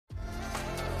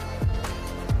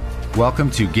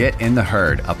Welcome to Get in the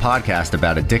Herd, a podcast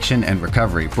about addiction and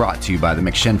recovery brought to you by the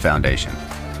McShin Foundation.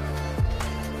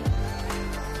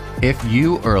 If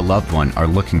you or a loved one are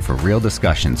looking for real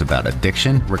discussions about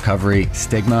addiction, recovery,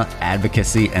 stigma,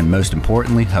 advocacy, and most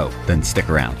importantly, hope, then stick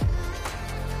around.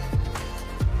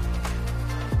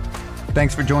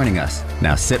 Thanks for joining us.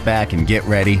 Now sit back and get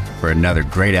ready for another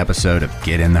great episode of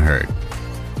Get in the Herd.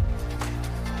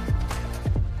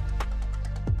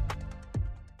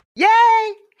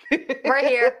 Yay! Right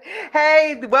here.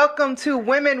 Hey, welcome to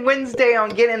Women Wednesday on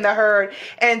Get in the Herd.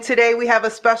 And today we have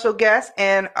a special guest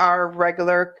and our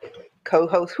regular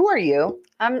co-host. Who are you?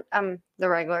 I'm the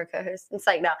regular co-host. It's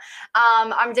like, no.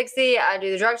 I'm Dixie. I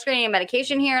do the drug screening and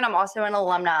medication here, and I'm also an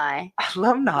alumni.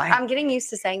 Alumni. I'm getting used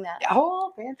to saying that.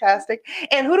 Oh, fantastic.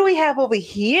 And who do we have over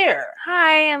here?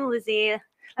 Hi, I'm Lizzie.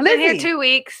 I've been here Lizzie. 2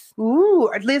 weeks. Ooh,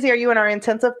 Lizzie, are you in our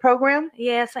intensive program?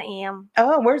 Yes, I am.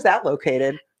 Oh, where's that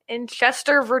located? In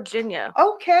Chester, Virginia.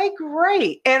 Okay,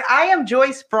 great. And I am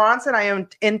Joyce Bronson. I am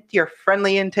your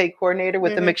friendly intake coordinator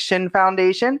with the McShin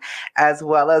Foundation, as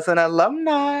well as an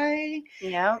alumni.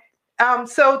 Yeah.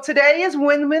 So today is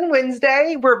Women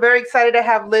Wednesday. We're very excited to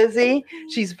have Lizzie.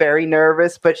 She's very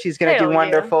nervous, but she's going to do Hell yeah.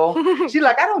 wonderful. She's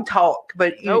like, I don't talk,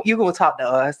 but Nope. you will talk to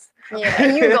us. Yeah.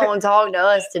 And you're going to talk to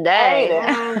us today.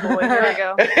 Oh, boy, here we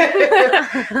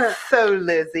go. So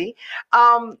Lizzie,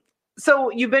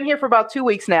 so you've been here for about 2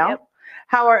 weeks now. Yep.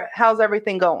 How's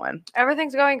everything going?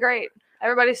 Everything's going great.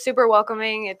 Everybody's super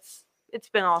welcoming. It's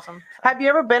been awesome. Have you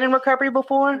ever been in recovery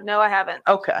before? No, I haven't.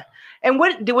 Okay. And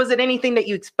was it anything that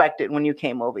you expected when you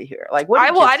came over here? Like what?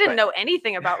 Did you I didn't expect? know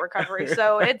anything about recovery,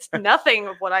 so it's nothing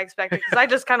of what I expected because I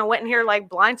just kind of went in here like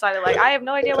blindsided. Like I have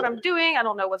no idea what I'm doing. I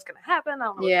don't know what's gonna happen. I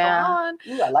don't know Yeah. what's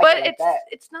going on. Ooh, I like But it like that.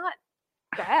 it's not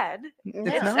bad.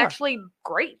 It's not. actually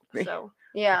great. So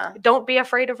Yeah. don't be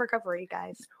afraid of recovery,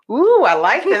 guys. Ooh, I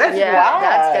like that. That's Yeah, wise.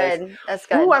 that's good. That's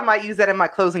good. Ooh, I might use that in my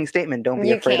closing statement. Don't be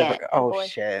You afraid can't. of it. Oh, Boy.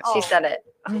 shit. She said it.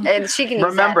 And she can use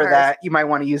Remember hers. that. You might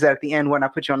want to use that at the end when I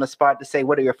put you on the spot to say,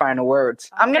 what are your final words?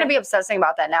 I'm going to Okay. be obsessing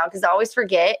about that now because I always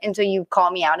forget until you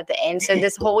call me out at the end. So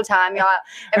this whole time, y'all,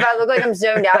 if I look like I'm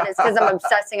zoned out, it's because I'm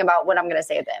obsessing about what I'm going to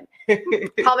say at the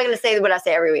end. Probably going to say what I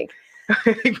say every week.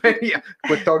 Yeah,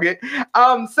 with Target.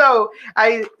 So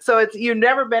it's you've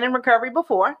never been in recovery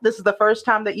before. This is the first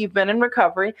time that you've been in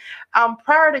recovery.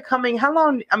 Prior to coming, how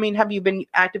long? I mean, have you been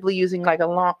actively using like a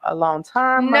long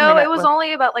time? No, it was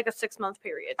only about like a 6-month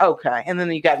period. okay. And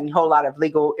then you got a whole lot of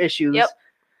legal issues. Yep.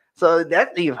 So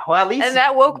that well, at least And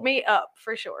that woke me up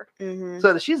for sure. Mm-hmm.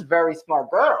 so she's a very smart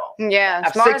girl. Yeah,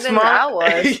 At smarter than I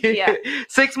was. Yeah.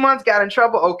 6 months, got in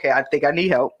trouble. Okay, I think I need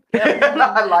help.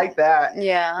 I like that.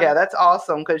 Yeah. Yeah, that's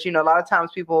awesome because a lot of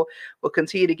times people will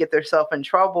continue to get themselves in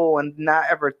trouble and not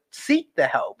ever seek the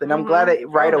help. And I'm glad that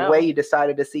right no. away you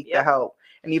decided to seek the Yep. help.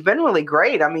 And you've been really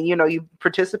great. I mean, you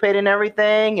participate in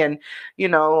everything and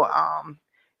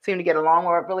seem to get along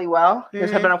really well.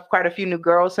 There's been quite a few new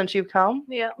girls since you've come.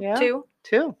 Yeah. Yeah. 2.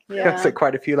 Too. Yeah. I said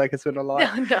quite a few, like it's been a lot.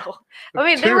 No. I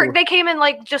mean, Two. they came in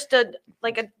like just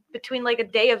between like a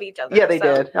day of each other. Yeah, they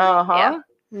so, did. Uh-huh.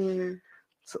 Yeah. Mhm.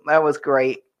 So that was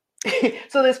great.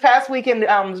 So this past weekend,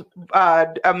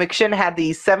 McShin had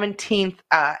the 17th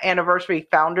anniversary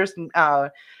founders.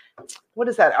 What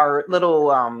is that? Our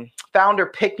little founder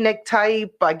picnic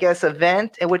type, I guess,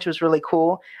 event, which was really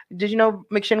cool. Did you know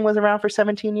McShin was around for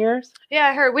 17 years? Yeah,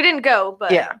 I heard. We didn't go,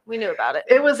 but Yeah. we knew about it.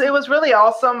 It was really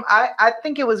awesome. I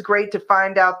think it was great to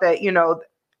find out that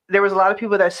there was a lot of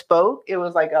people that spoke. It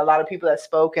was like a lot of people that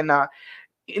spoke, and the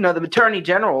Attorney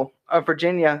General of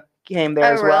Virginia came there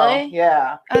as well. really?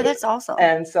 Yeah. Oh, that's awesome.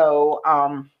 And so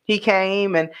he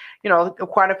came and,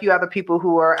 quite a few other people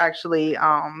who are actually,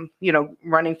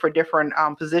 running for different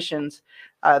positions.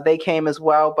 They came as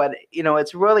well. But,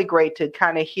 it's really great to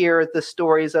kind of hear the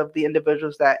stories of the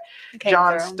individuals that Came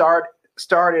John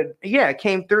through.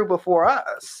 came through before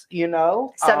us,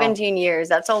 17 years.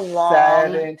 That's a long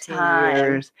 17 time.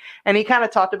 years. And he kind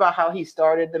of talked about how he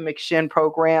started the McShin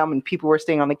program and people were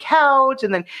staying on the couch.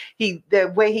 And then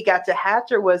the way he got to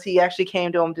Hatcher was he actually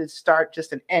came to him to start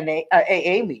just an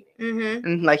AA meeting. Mm-hmm.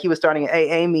 And like he was starting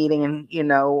an AA meeting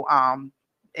and,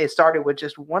 it started with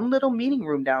just one little meeting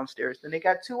room downstairs. Then they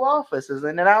got 2 offices.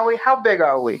 And then how big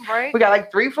are we? Right? We got like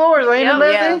 3 floors, ain't it,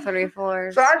 Lizzie? Yeah, 3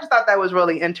 floors. So I just thought that was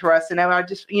really interesting. And I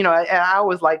just, I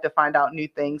always like to find out new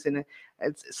things. And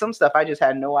it's some stuff I just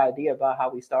had no idea about how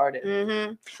we started.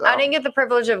 Mm-hmm. So, I didn't get the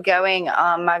privilege of going.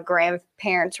 My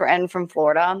grandparents were in from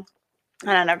Florida.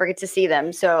 And I never get to see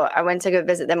them. So I went to go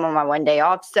visit them on my one day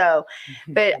off. So,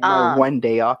 but my one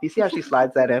day off. You see how she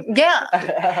slides that in? yeah,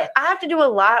 I have to do a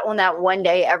lot on that one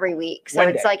day every week. So One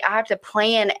it's day. like I have to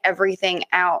plan everything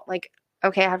out. Like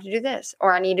okay, I have to do this,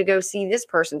 or I need to go see this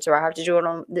person, so I have to do it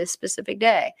on this specific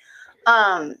day.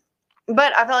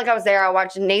 But I felt like I was there. I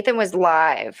watched Nathan was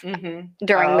live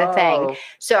during the thing.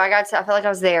 So I felt like I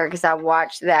was there because I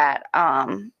watched that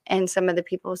and some of the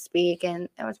people speak, and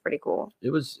that was pretty cool.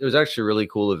 It was actually a really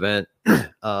cool event.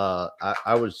 I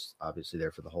was obviously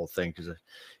there for the whole thing because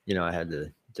I had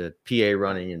the PA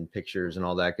running and pictures and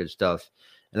all that good stuff.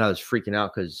 And I was freaking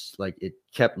out because like it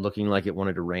kept looking like it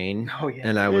wanted to rain. Oh yeah.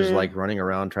 And I was like running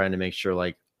around trying to make sure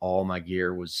like all my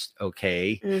gear was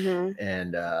okay.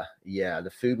 And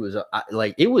the food was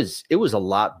it was a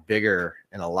lot bigger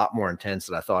and a lot more intense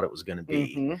than I thought it was going to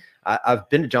be. I've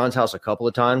been to John's house a couple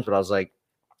of times, but I was like,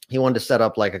 he wanted to set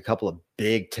up like a couple of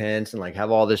big tents and like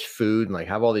have all this food and like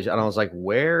have all these, and I was like,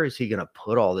 where is he going to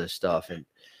put all this stuff? And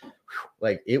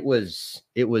like it was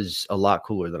a lot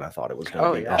cooler than I thought it was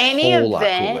going to be. Any whole lot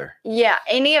event, cooler. Yeah,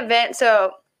 any event.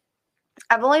 So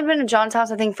I've only been to John's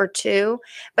house, I think, for 2,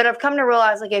 but I've come to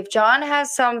realize, like, if John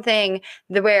has something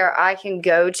where I can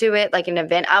go to it, like an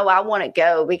event, I want to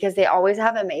go because they always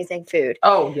have amazing food.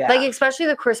 Oh yeah. Like, especially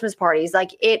the Christmas parties.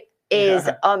 Like, it is,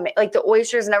 like, the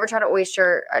oysters, never tried an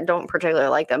oyster. I don't particularly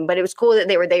like them, but it was cool that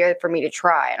they were there for me to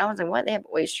try. And I was like, what? They have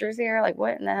oysters here? Like,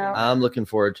 what in the hell? I'm looking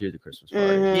forward to the Christmas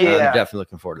party. Yeah. I'm definitely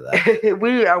looking forward to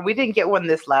that. we didn't get one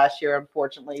this last year,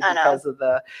 unfortunately, because of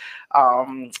the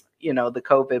the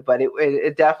COVID, but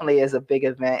it definitely is a big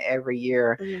event every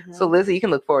year. So Lizzie, you can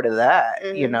look forward to that.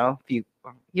 If you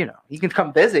you can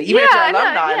come visit, even if you're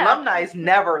alumni. Alumni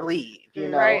never leave.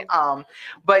 Right.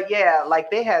 But yeah, like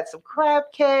they had some crab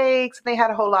cakes, and they had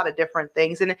a whole lot of different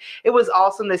things, and it was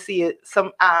awesome to see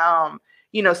some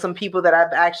some people that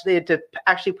I've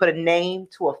actually put a name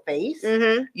to a face.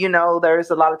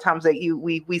 There's a lot of times that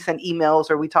we send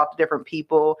emails or we talk to different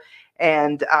people.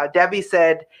 And Debbie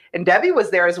said, and Debbie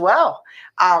was there as well.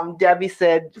 Debbie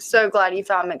said, so glad you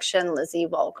found McShin, Lizzie.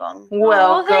 Welcome.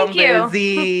 Welcome, thank you.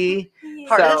 Lizzie.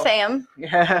 Part of the fam.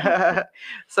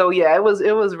 So yeah, it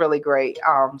was really great.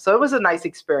 So it was a nice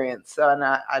experience, and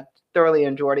I thoroughly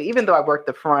enjoyed it, even though I worked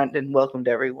the front and welcomed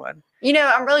everyone.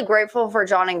 I'm really grateful for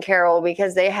John and Carol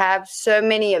because they have so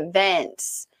many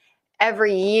events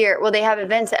every year. Well, they have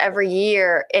events every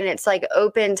year, and it's like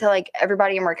open to like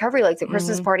everybody in recovery, like the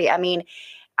Christmas party. I mean,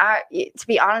 to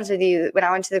be honest with you, when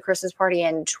I went to the Christmas party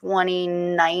in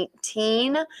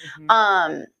 2019,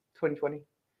 2020.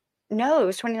 No, it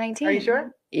was 2019. Are you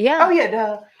sure? Yeah. Oh yeah,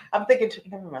 duh. I'm thinking.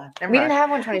 Never mind. We didn't have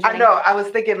one 2020. I know. I was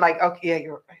thinking like, okay, yeah,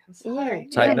 you're right. I'm sorry.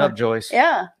 Tighten up, Joyce.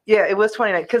 Yeah. Yeah, it was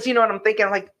 2019. Because you know what I'm thinking?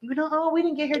 I'm like, we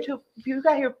didn't get here till you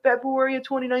got here February of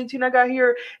 2019. I got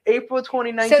here April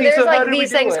 2019. So there's like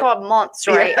these things called months,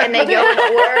 right? Yeah. And they go in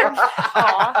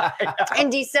order.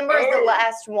 And December is the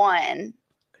last one.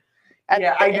 At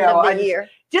the end of the year.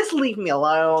 Just leave me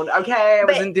alone, okay? I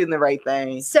wasn't doing the right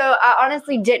thing. So I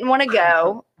honestly didn't want to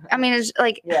go. I mean, it's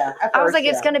like, I was like,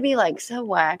 it's going to be like so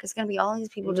whack. It's going to be all these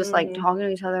people just like talking to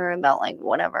each other about like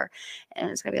whatever. And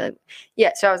it's going to be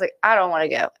like, so I was like, I don't want to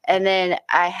go. And then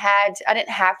I didn't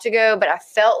have to go, but I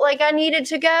felt like I needed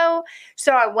to go.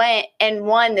 So I went, and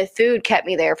the food kept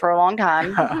me there for a long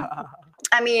time.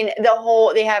 I mean,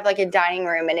 they have like a dining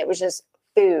room, and it was just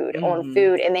food on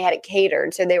food, and they had it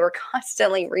catered, so they were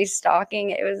constantly restocking.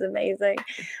 It was amazing.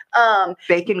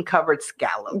 Bacon covered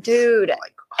scallops, dude.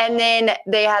 And then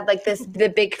they had like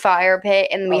the big fire pit,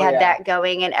 and we had that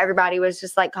going, and everybody was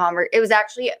just like it was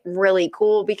actually really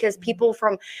cool because people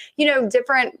from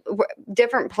different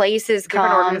places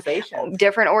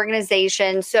different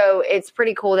organizations. So it's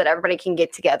pretty cool that everybody can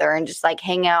get together and just like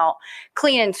hang out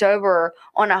clean and sober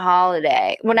on a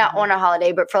holiday. Well, not on a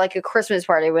holiday, but for like a Christmas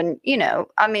party when I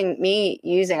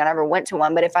never went to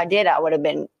one, but if I did, I would have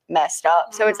been messed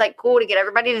up. So it's like cool to get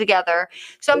everybody together.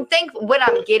 So I'm thankful. What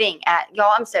I'm getting at,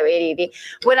 y'all, I'm so ADD.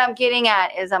 What I'm getting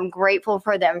at is I'm grateful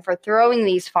for them for throwing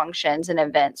these functions and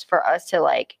events for us to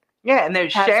like. Yeah, and they're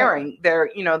sharing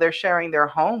they're sharing their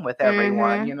home with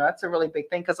everyone. That's a really big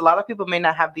thing because a lot of people may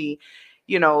not have the,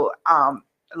 a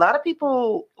lot of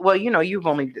people. Well, you've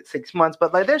only did 6 months,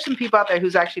 but like there's some people out there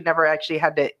who's actually never actually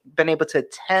been able to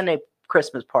attend a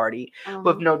Christmas party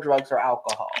with no drugs or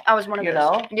alcohol. I was one of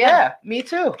those. Yeah, me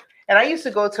too. And I used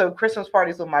to go to Christmas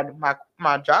parties with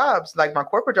my jobs, like my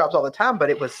corporate jobs, all the time. But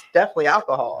it was definitely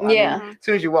alcohol. I mean, as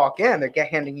soon as you walk in, they're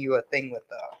handing you a thing with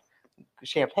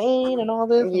champagne and all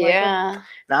this. Yeah. And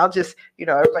I'll just,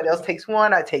 everybody else takes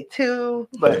one, I take two.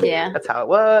 But that's how it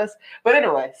was. But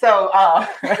anyway, so I'll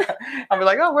be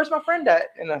like, oh, where's my friend at?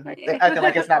 And I'm acting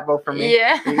like it's not both for me.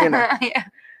 Yeah.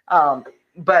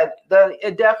 But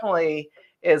it definitely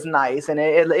is nice, and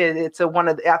it's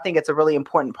I think it's a really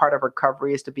important part of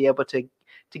recovery is to be able to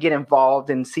to get involved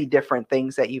and see different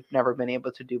things that you've never been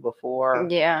able to do before.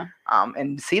 Yeah.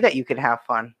 And see that you can have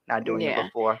fun not doing it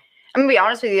before. I'm gonna be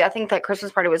honest with you. I think that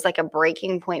Christmas party was like a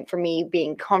breaking point for me,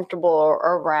 being comfortable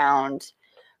around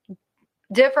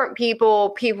different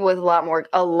people with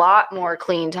a lot more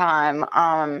clean time.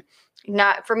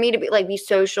 Not for me to be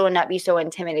social and not be so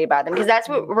intimidated by them, because that's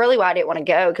why I didn't want to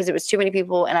go, because it was too many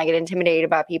people and I get intimidated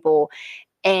by people,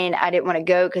 and I didn't want to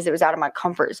go because it was out of my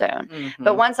comfort zone. Mm-hmm.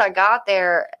 But once I got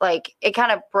there, it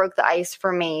kind of broke the ice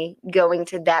for me going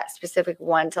to that specific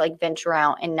one to venture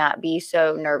out and not be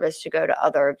so nervous to go to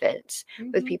other events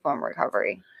with people in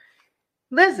recovery.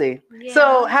 Lizzie,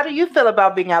 so how do you feel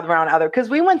about being out around other? Because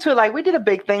we went to we did a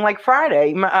big thing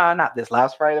Friday, not this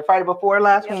last Friday, the Friday before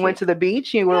last, when we went to the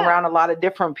beach. You were around a lot of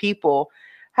different people.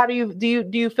 How do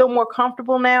you feel more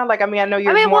comfortable now? I know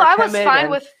you're more timid. I was fine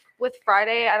with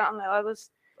Friday. I don't know. I was.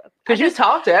 Because you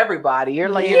talk to everybody. You're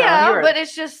but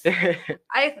it's just,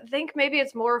 I think maybe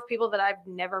it's more of people that I've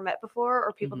never met before,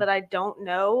 or people that I don't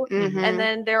know. Mm-hmm. And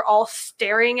then they're all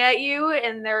staring at you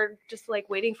and they're just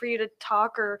waiting for you to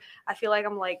talk, or I feel like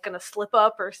I'm going to slip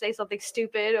up or say something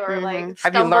stupid or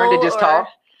Have you learned to just talk?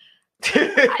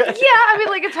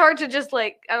 It's hard to just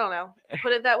I don't know,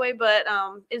 put it that way. But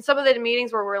in some of the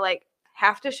meetings where we're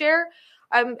have to share,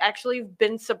 I'm actually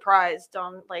been surprised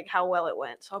on how well it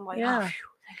went. So I'm oh, phew.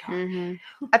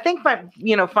 Mm-hmm. I think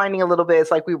finding a little bit,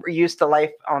 it's we were used to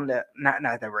life on the not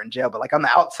that we're in jail, but on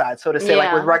the outside, so to say,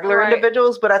 with regular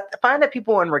individuals. But I find that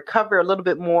people in recovery are a little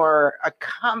bit more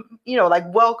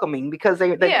welcoming, because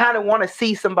they kind of want to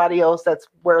see somebody else that's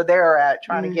where they're at,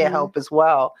 trying to get help as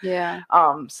well. Yeah.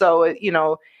 So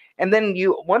and then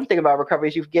one thing about recovery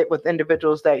is you get with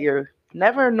individuals that you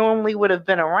never normally would have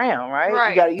been around, right?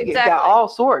 Right. You got all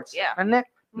sorts. Yeah. Isn't it?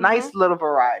 Nice little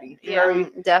variety. Yeah,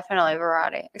 definitely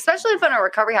variety. Especially if in a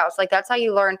recovery house. That's how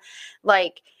you learn.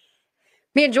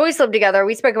 Me and Joyce lived together.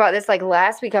 We spoke about this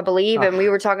last week, I believe, and we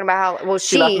were talking about how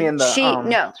she left me in the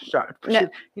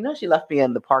she left me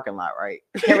in the parking lot, right?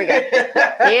 Here we go.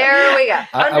 Here we go.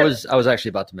 I was actually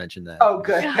about to mention that. Oh,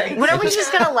 good. When are we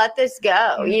just gonna let this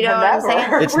go? You know what I'm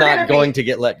saying? It's not going to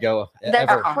get let go. That's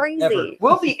ever, crazy. Ever.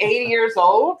 We'll be 80 years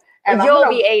old. And you'll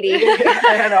be 80.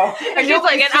 I know. And she's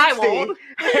and I won't.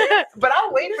 But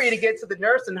I'll wait for you to get to the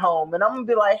nursing home, and I'm going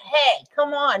to be like, hey,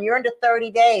 come on, you're under 30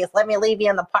 days. Let me leave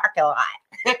you in the parking lot.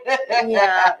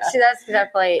 Yeah. See, that's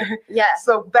definitely,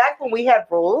 So back when we had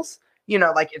rules,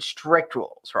 it's strict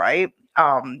rules, right?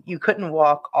 You couldn't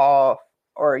walk off,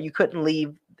 or you couldn't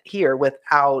leave here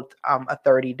without a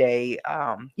 30-day,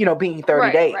 being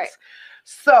 30 days. Right.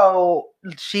 So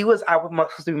I was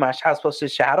supposed to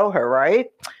shadow her, right?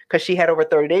 Because she had over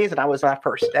 30 days and I was my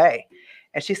first day.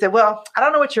 And she said, well, I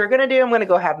don't know what you're going to do. I'm going to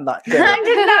go have lunch. I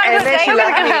did not and then she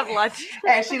left me, have lunch.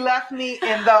 And she left me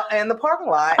in the parking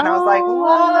lot. And I was like,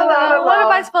 la. What am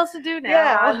I supposed to do now?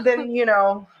 Yeah. And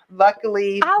then,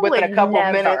 luckily, within a couple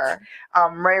minutes,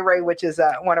 Ray, which is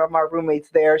one of my roommates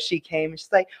there, she came and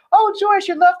she's like, oh, Joyce,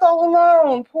 you're left all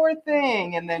alone. Poor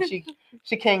thing. And then she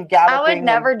came galloping. I would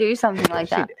never do something like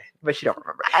that. She did, but she don't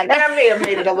remember. And I may have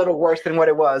made it a little worse than what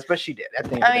it was, but she did.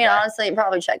 Honestly, it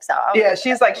probably checks out. Yeah,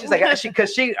 she's like, I'm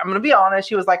going to be honest.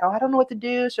 She was like, oh, I don't know what to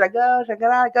do. Should I go? Should I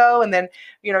not go? And then,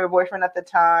 your boyfriend at the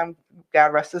time,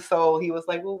 God rest his soul, he was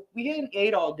like, well, we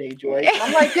ate all day, Joyce. And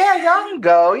I'm like, yeah, y'all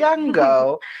can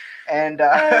go. And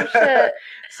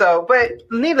so, but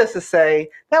needless to say,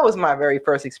 that was my very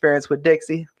first experience with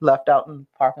Dixie, left out in the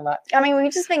parking lot. We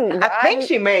just think. I think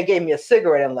she may have gave me a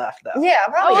cigarette and left, though. Yeah,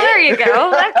 probably. Oh, there you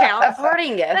go. That counts. A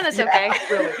parting gift. Then it's okay. Yeah,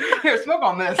 really. Here, smoke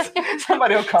on this.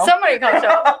 Somebody will come. Somebody comes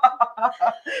up.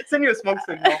 Send you a smoke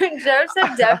signal.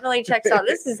 Joseph definitely checks out.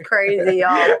 This is crazy,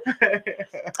 y'all.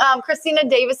 Christina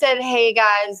Davis said, hey,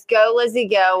 guys, go, Lizzie,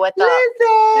 go. What's up? Lizzie!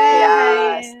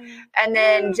 Yes. And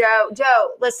then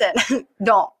Joe, listen,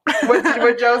 don't. What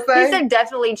did Joe say? He said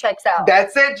definitely checks out.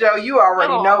 That's it, Joe. You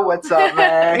already know what's up,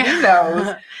 man. He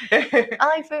knows. I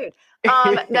like food.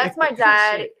 That's my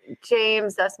dad,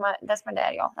 James. That's my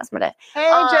dad, y'all. That's my dad.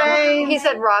 Hey, James. He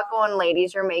said, "Rock on,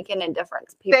 ladies. You're making a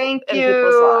difference." Thank you. In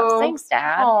people's lives. Thanks,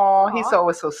 Dad. Oh, he's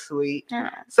always so sweet.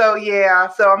 Yeah. So yeah.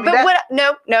 So no.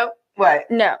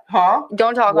 What? No. Huh?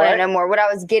 Don't talk about it no more. What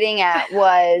I was getting at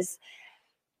was.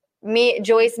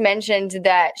 Joyce mentioned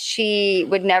that she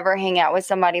would never hang out with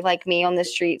somebody like me on the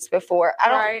streets before.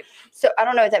 So I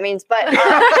don't know what that means, but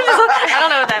I don't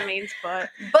know what that means, but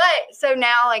so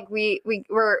now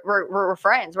we're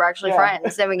friends. We're actually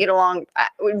friends, and we get along.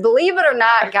 Believe it or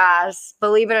not, guys.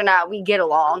 Believe it or not, we get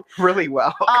along really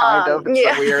well. Kind of.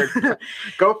 It's so weird.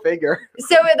 Go figure.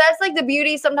 So that's the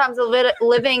beauty sometimes of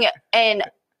living in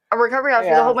a recovery house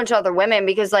with a whole bunch of other women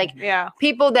because like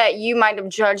people that you might have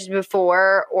judged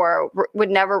before or would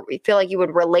never feel like you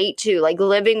would relate to, like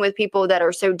living with people that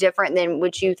are so different than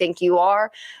what you think you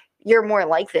are, you're more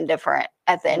alike than different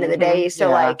at the end of the day. So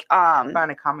like find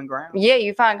a common ground. Yeah,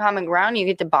 you find common ground, you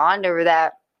get to bond over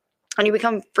that. And you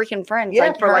become freaking friends. Yeah,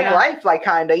 like, for like life, like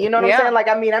kind of. You know what I'm saying? Like,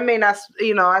 I mean, I may not,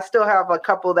 you know, I still have a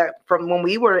couple that from when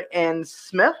we were in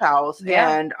Smith House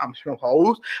and Smith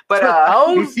House, but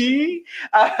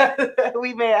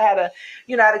we may have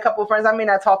had a couple of friends. I mean,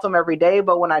 I talk to them every day,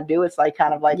 but when I do, it's like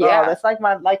kind of like, oh, that's like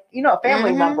my a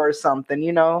family member or something,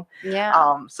 you know?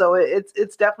 Yeah. So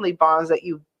it's definitely bonds that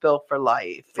you built for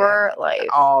life. For life.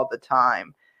 All the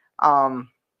time.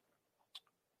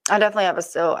 I definitely have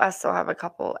I still have a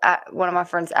couple. One of my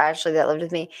friends, Ashley, that lived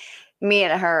with me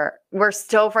and her, we're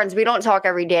still friends. We don't talk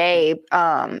every day,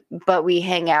 but we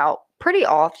hang out pretty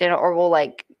often, or we'll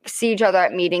like see each other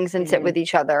at meetings and sit with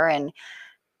each other and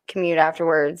commute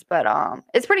afterwards. But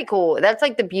it's pretty cool. That's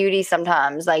like the beauty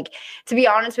sometimes. Like, to be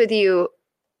honest with you,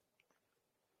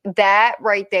 that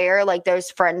right there, like those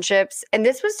friendships, and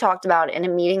this was talked about in a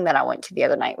meeting that I went to the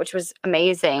other night, which was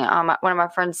amazing. One of my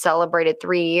friends celebrated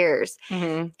 3 years,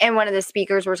 and one of the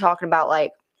speakers were talking about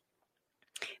like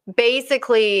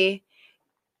basically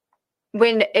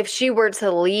if she were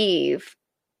to leave,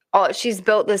 she's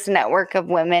built this network of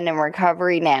women in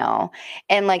recovery now.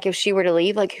 And like, if she were to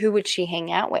leave, like, who would she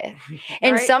hang out with?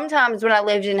 And sometimes when I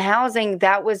lived in housing,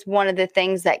 that was one of the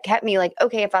things that kept me like,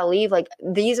 okay, if I leave, like,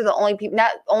 these are the only people,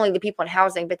 not only the people in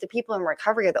housing, but the people in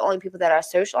recovery are the only people that I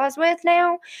socialize with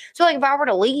now. So like, if I were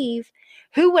to leave,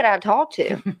 who would I talk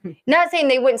to? Not saying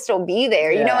they wouldn't still be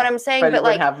there. You know what I'm saying? But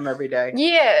like, have them every day.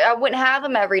 Yeah, I wouldn't have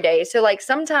them every day. So like,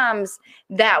 sometimes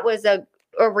that was a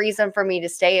reason for me to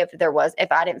stay if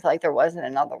I didn't feel like there wasn't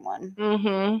another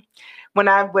one. When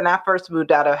I first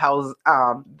moved out of house,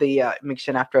 the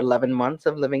McShin, after 11 months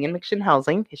of living in McShin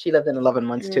housing, she lived in 11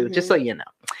 months too, just so you know.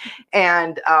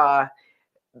 And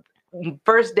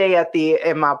first day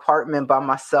in my apartment by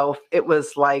myself, it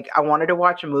was like I wanted to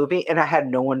watch a movie and I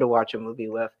had no one to watch a movie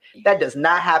with. That does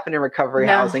not happen in recovery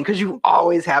housing, because you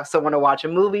always have someone to watch a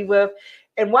movie with.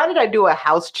 And why did I do a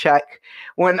house check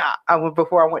when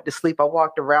before I went to sleep? I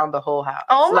walked around the whole house.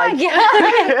 Oh my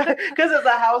God. Because as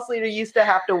a house leader, you used to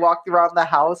have to walk around the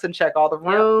house and check all the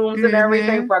rooms and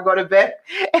everything before I go to bed.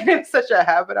 And it's such a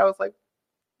habit. I was like,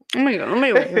 let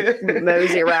me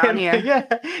mosey around here. Yeah.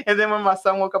 And then when my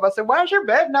son woke up, I said, why is your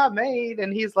bed not made?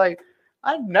 And he's like,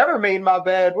 I never made my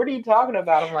bed. What are you talking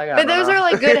about? I'm like, but those are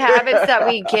like good habits that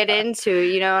we get into,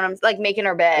 you know, and I'm like making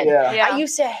our bed. Yeah. I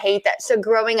used to hate that. So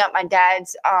growing up, my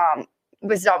dad's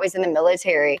was always in the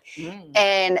military,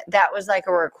 and that was like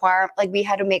a requirement. Like, we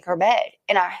had to make our bed,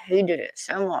 and I hated it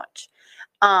so much.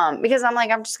 Because I'm like,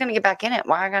 I'm just gonna get back in it.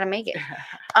 Why I gotta make it?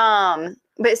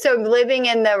 But so living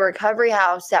in the recovery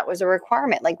house, that was a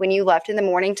requirement. Like, when you left in the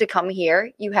morning to come here,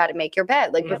 you had to make your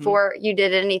bed. Like, before you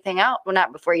did anything else. Well,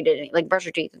 not before you did any, like, brush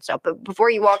your teeth and stuff, but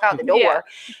before you walk out the door,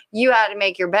 you had to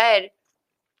make your bed.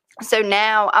 So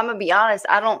now, I'm gonna be honest,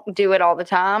 I don't do it all the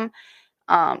time.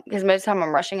 Because most of the time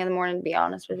I'm rushing in the morning, to be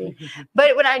honest with you.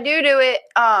 But when I do it,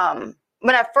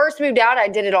 when I first moved out, I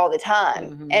did it all the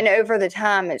time. And over the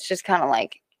time, it's just kind of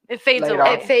like, it fades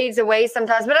away. It fades away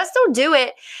sometimes, but I still do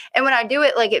it. And when I do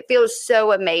it, like, it feels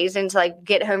so amazing to like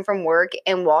get home from work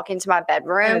and walk into my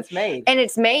bedroom. And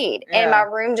it's made. And my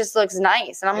room just looks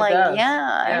nice. And I'm like,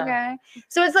 okay.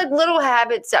 So it's like little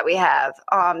habits that we have,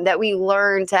 that we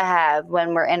learn to have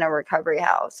when we're in a recovery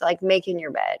house, like making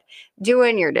your bed,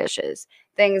 doing your dishes,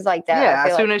 things like that.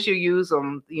 Yeah, as soon as you use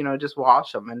them, you know, just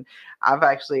wash them. And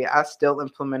I still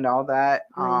implement all that.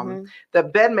 The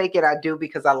bed making I do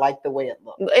because I like the way it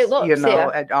looks. It looks, you know,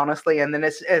 and honestly. And then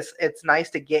it's nice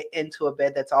to get into a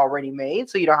bed that's already made,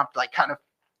 so you don't have to like kind of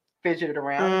fidget it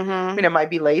around. I mean, it might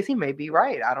be lazy, maybe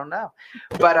right, I don't know.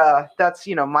 But that's,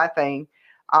 you know, my thing.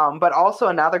 But also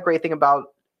another great thing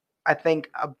about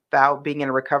being in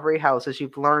a recovery house is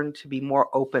you've learned to be more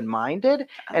open-minded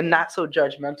and not so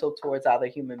judgmental towards other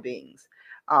human beings,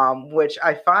 which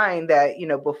I find that, you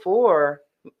know, before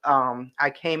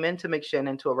I came into McShin,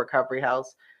 into a recovery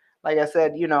house, like I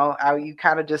said, you know, you're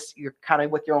kind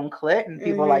of with your own clique and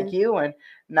people like you, and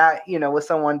not, you know, with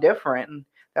someone different. And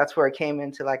that's where it came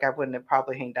into, like, I wouldn't have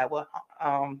probably hanged out with,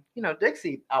 you know,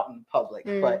 Dixie out in public,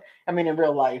 but I mean, in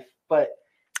real life, but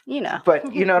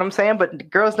But you know what I'm saying? But the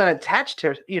girl's not attached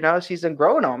to her, she's been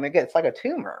growing on it. It's like a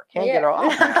tumor. Can't get her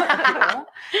off.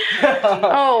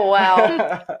 Oh,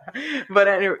 wow.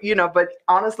 But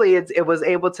honestly, it was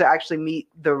able to actually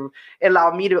it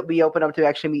allowed me to be open up to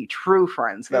actually meet true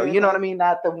friends, though. You know what I mean?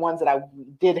 Not the ones that I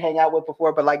did hang out with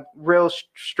before, but like real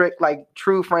strict, like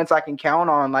true friends I can count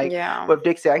on. Like with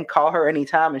Dixie, I can call her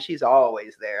anytime and she's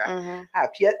always there. I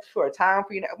have yet for a time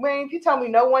for man, if you tell me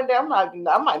no one day, I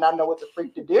might not know what the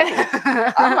freak to do.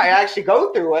 I might actually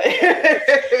go through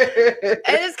it.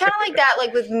 And it's kind of like that,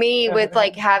 like with me, with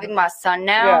like having my son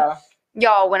now.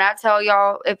 Y'all, when I tell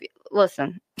y'all,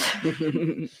 listen,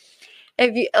 if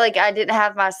you like, I didn't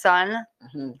have my son,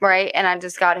 right, and I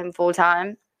just got him full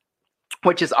time,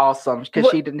 which is awesome because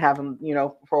she didn't have him,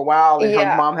 for a while, and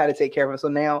her mom had to take care of him. So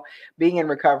now, being in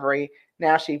recovery,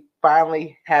 now she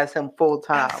finally has him full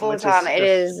time. Full time, it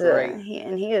is great.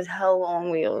 He is hell on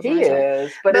wheels. He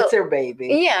is, but it's her baby.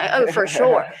 Yeah, for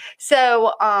sure.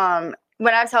 So,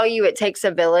 when I tell you it takes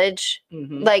a village,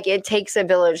 like it takes a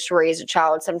village to raise a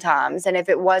child sometimes. And if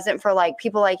it wasn't for like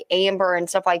people like Amber and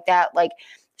stuff like that, like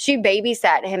she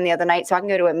babysat him the other night so I can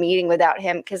go to a meeting without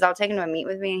him because I'll take him to a meet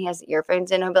with me and he has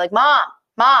earphones in. He'll be like, Mom,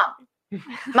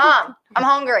 I'm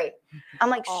hungry. I'm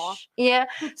like, shh. Yeah.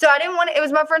 So I didn't want it. It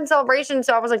was my friend's celebration.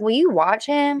 So I was like, will you watch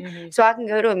him so I can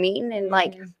go to a meeting and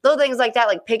like little things like that,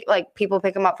 like people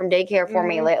pick him up from daycare for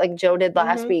me, like Joe did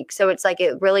last week. So it's like,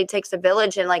 it really takes a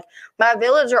village, and like my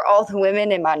village are all the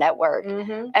women in my network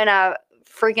and I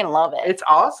freaking love it. It's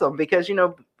awesome because,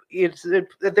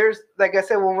 there's, like I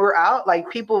said, when we're out, like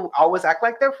people always act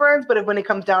like they're friends, but when it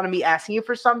comes down to me asking you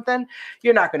for something,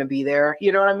 you're not going to be there.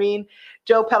 You know what I mean?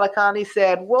 Joe Pelicani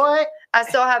said, what? I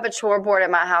still have a chore board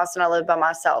at my house and I live by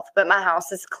myself, but my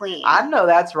house is clean. I know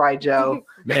that's right, Joe.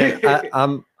 Man,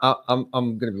 I'm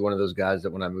going to be one of those guys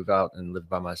that when I move out and live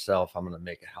by myself, I'm going to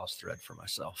make a house thread for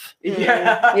myself.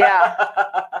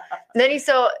 Yeah. Then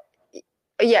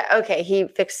okay, he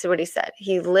fixed what he said.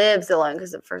 He lives alone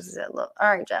because at first he said, look,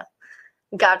 all right, Joe,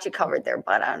 got you covered there,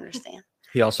 but I understand.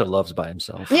 He also loves by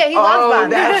himself. Yeah, he loves by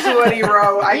himself. That's what he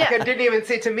wrote. I didn't even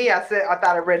say to me. I thought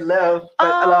I read love.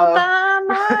 But all by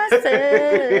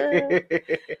myself.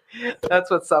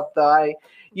 That's what's up, though.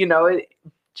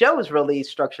 Joe is really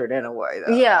structured in a way,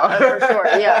 though. Yeah, for sure.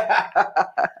 Yeah.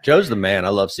 Joe's the man. I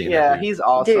love seeing that. Yeah, he's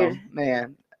awesome, dude.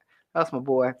 Man. That's my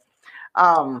boy.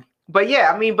 But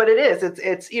yeah, I mean, but it is,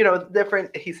 it's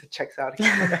different. He said, checks out.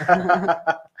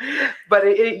 But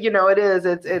it is,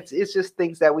 it's just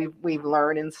things that we've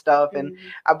learned and stuff. And,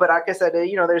 but like I said,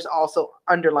 there's also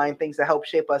underlying things that help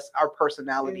shape our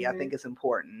personality. I think is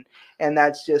important. And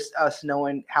that's just us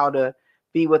knowing how to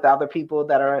be with other people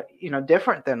that are,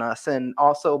 different than us, and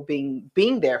also being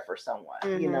there for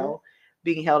someone,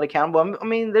 being held accountable. I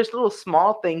mean, there's little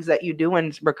small things that you do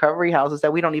in recovery houses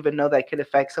that we don't even know that could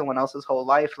affect someone else's whole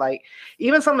life. Like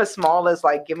even something as small as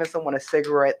like giving someone a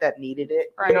cigarette that needed it.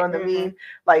 Right. You know what I mean?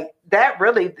 Like that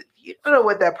really, you don't know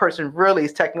what that person really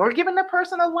is taking, or giving that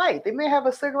person a light. They may have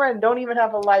a cigarette and don't even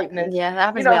have a light. And that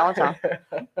happens to me all the time.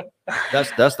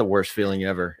 That's the worst feeling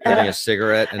ever. Getting a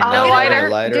cigarette and no lighter.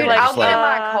 Dude, like, I'll get in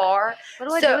my car. What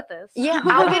do I do with this? Yeah,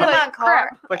 I'll get in my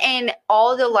car and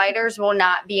all the lighters will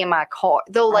not be in my car.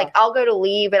 They'll I'll go to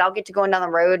leave and I'll get to going down the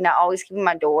road and I always keep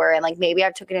my door, and like maybe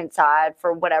I took it inside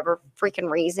for whatever freaking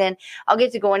reason. I'll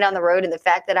get to going down the road, and the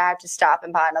fact that I have to stop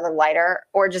and buy another lighter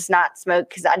or just not smoke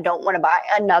because I don't want to buy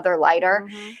another lighter,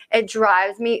 it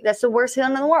drives me. That's the worst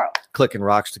feeling in the world. Clicking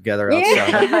rocks together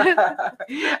outside.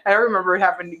 I remember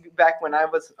having back when I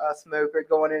was a smoker,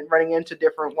 going and running into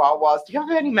different Wawas. Do you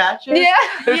have any matches?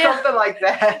 Or something like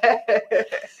that.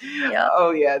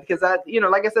 Oh yeah, because like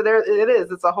I said, it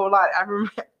is. It's a whole lot. I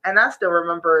remember, and I still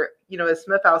remember, at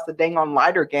Smith House, the dang on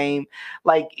lighter game,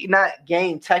 like not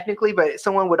game technically, but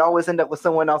someone would always end up with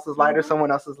someone else's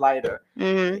lighter,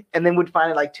 and then would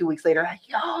find it like 2 weeks later, like,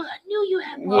 yo, I knew you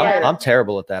had lighter. I'm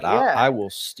terrible at that. I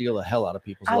will steal the hell out of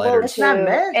people's lighters. It's not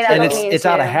meant, and it's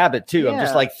out of habit too. I'm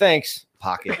just like, thanks.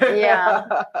 Pocket. Yeah.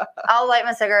 I'll light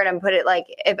my cigarette and put it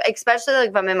especially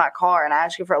if I'm in my car and I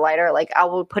ask you for a lighter, like I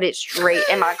will put it straight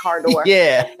in my car door.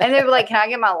 Yeah. And they're like, can I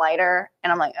get my lighter?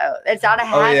 And I'm like, oh, it's out of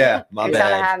habit. Oh yeah. My bad.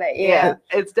 Out of habit. Yeah.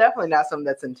 It's definitely not something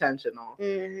that's intentional.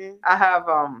 I have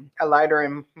a lighter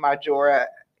in my drawer,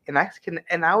 and I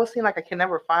always seem like I can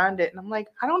never find it. And I'm like,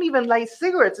 I don't even light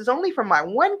cigarettes. It's only for my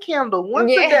one candle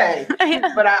once a day.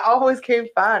 But I always can't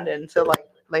find it until like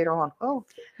later on. Oh,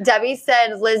 Debbie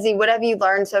said, Lizzie, what have you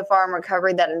learned so far in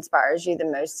recovery that inspires you the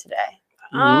most today?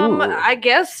 I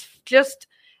guess just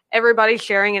everybody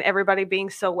sharing and everybody being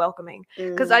so welcoming.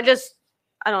 Because I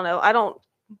don't know.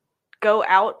 go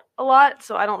out a lot,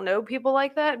 so I don't know people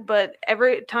like that. But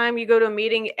every time you go to a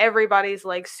meeting, everybody's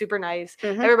like super nice.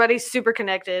 Everybody's super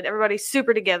connected. Everybody's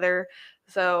super together.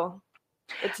 So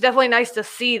it's definitely nice to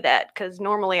see that because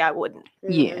normally I wouldn't.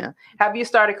 Yeah. Have you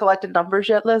started collecting numbers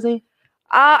yet, Lizzie?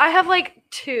 I have like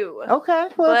 2. Okay.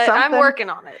 Well, but I'm working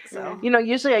on it. So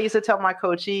usually I used to tell my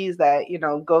coachees that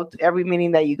go to every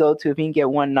meeting that you go to, if you can get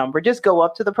one number, just go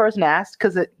up to the person, ask,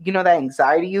 because that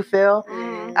anxiety you feel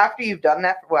after you've done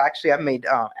that. Well, actually, I made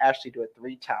Ashley do it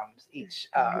 3 times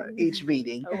each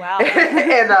meeting. Oh wow.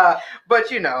 And but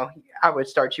I would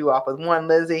start you off with 1,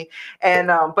 Lizzie, and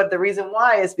but the reason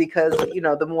why is because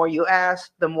the more you ask,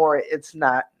 the more it's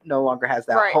no longer has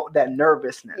that that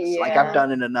nervousness. Like I've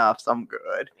done it enough, so I'm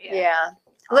good. Yeah.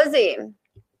 Lizzie,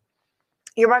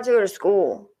 you're about to go to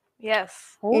school.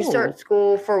 Yes. You start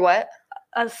school for what?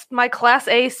 My Class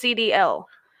A CDL.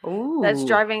 Ooh. That's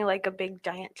driving like a big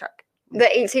giant truck. The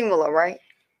 18-wheeler, right?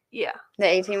 Yeah. The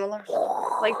 18-wheelers?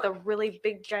 Like the really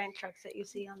big giant trucks that you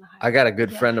see on the highway. I got a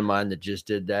good friend of mine that just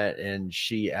did that, and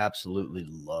she absolutely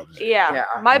loves it. Yeah.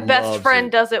 My best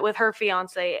friend does it with her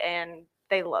fiance, and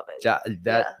they love it.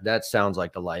 That sounds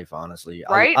like the life, honestly.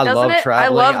 Right? I love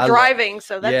traveling. I love driving,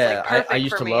 so that's like perfect I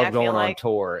used for to me. love going on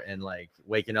tour and like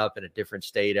waking up in a different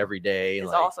state every day. It's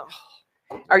like, awesome.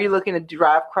 Are you looking to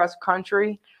drive cross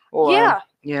country? Or, yeah.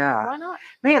 Why not?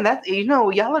 Man, that's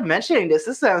y'all are mentioning this.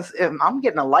 This sounds. I'm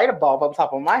getting a light bulb on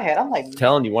top of my head. I'm like, I'm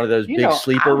telling you, one of those big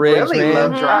sleeper I rigs, really man.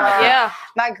 love driving. Yeah.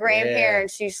 My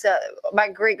grandparents used to. My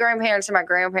great grandparents and my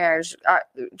grandparents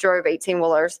drove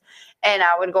 18-wheelers, and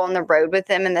I would go on the road with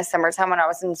them in the summertime when I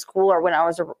was in school or when I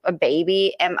was a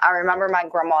baby. And I remember my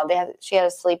grandma. She had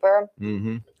a sleeper.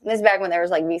 Mm-hmm. This is back when there was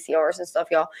like VCRs and stuff,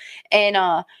 y'all.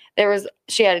 And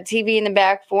she had a TV in the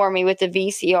back for me with the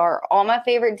VCR. All my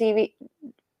favorite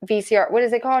VCR. What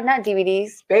is it called? Not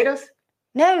DVDs. Betas?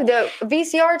 No, the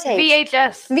VCR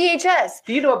tapes. VHS.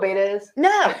 Do you know what beta is? No.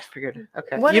 I figured.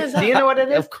 Okay. What is do you know what it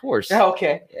is? Of course. Oh,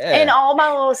 okay. Yeah. And all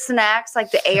my little snacks, like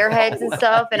the Airheads and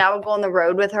stuff. And I would go on the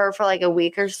road with her for like a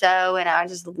week or so. And I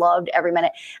just loved every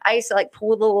minute. I used to like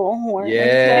pull the little horn.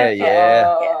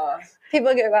 Yeah.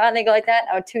 People get by and they go like that.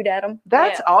 And I would toot at them.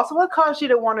 That's awesome. What caused you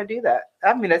to want to do that?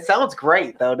 I mean, it sounds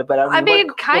great though. But I mean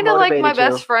kind of like my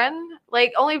best friend.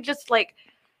 Like only just like.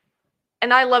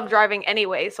 And I love driving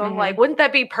anyway. So I'm like, wouldn't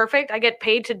that be perfect? I get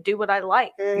paid to do what I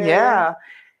like. Mm-hmm. Yeah.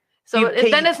 So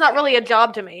then it's not really a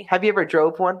job to me. Have you ever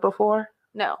drove one before?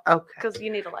 No. Okay. Because you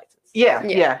need a license. Yeah.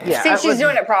 See, she's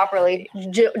doing it properly.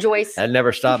 Joyce. That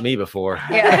never stopped me before.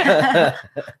 Yeah.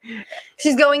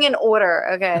 She's going in order.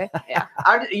 Okay. Yeah.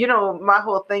 My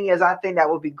whole thing is I think that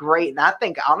would be great. And I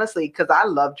think honestly, because I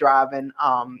love driving,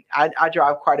 I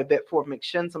drive quite a bit for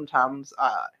McShin sometimes.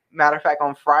 Matter of fact,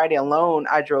 on Friday alone,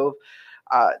 I drove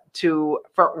to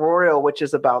Front Royal, which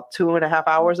is about 2.5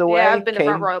 hours away. Yeah, I've been to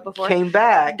Front Royal before. Came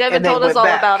back. Devin told us all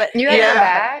about it. You had to go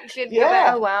back?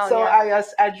 Yeah. Oh, wow. So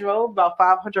I drove about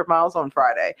 500 miles on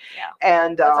Friday. Yeah.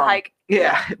 And that's a hike.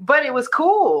 Yeah. But it was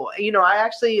cool.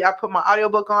 I put my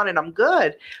audiobook on and I'm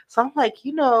good. So I'm like,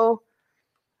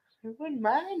 I wouldn't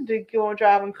mind to go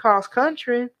driving cross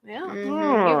country. Yeah.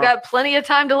 You've got plenty of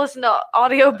time to listen to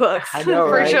audiobooks. I know,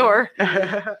 for sure.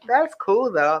 That's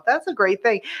cool though. That's a great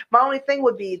thing. My only thing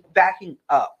would be backing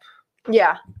up.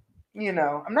 Yeah.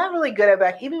 I'm not really good at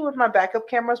back. Even with my backup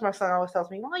cameras, my son always tells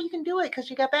me, well, you can do it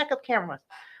because you got backup cameras.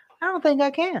 I don't think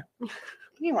I can.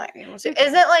 You might be able to.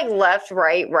 Is it like left,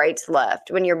 right, right's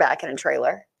left when you're back in a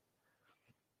trailer?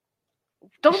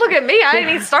 Don't look at me. I ain't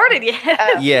even started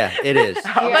yet. Yeah, it is.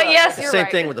 But yes, you're Same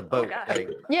right. thing with the boat.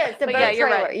 Yeah, it's the boat you're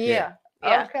trailer. right. Yeah.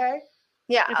 Okay.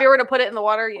 Yeah. If you were to put it in the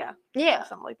water, yeah,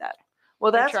 something like that.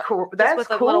 Well, that's cool. That's with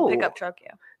cool. A little pickup truck,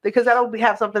 because that'll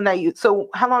have something that you. So,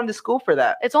 how long is school for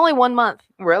that? It's only 1 month.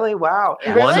 Really? Wow.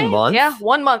 Yeah. Really? 1 month? Yeah,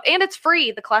 1 month, and it's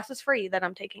free. The class is free that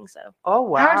I'm taking. So. Oh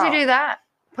wow. How'd you do that?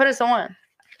 Put us on.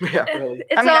 Yeah, really.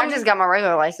 I just got my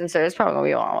regular license, so it's probably gonna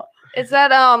be a while. It's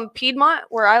at Piedmont,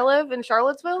 where I live in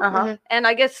Charlottesville, and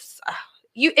I guess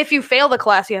if you fail the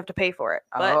class, you have to pay for it.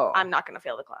 But I'm not going to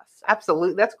fail the class. So.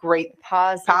 Absolutely, that's great.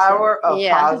 Positive. Power of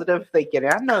positive thinking.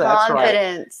 I know that's right.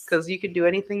 Confidence. Because you can do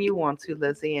anything you want to,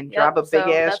 Lizzie, and drive a big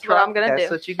ass truck. What I'm gonna that's do.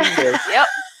 what you can do. Yep.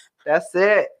 That's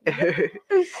it.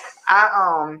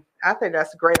 I think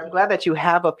that's great. I'm glad that you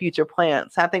have a future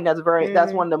plans. I think that's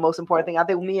that's one of the most important things. I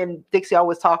think me and Dixie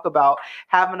always talk about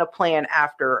having a plan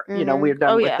after we're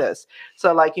done with this.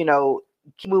 So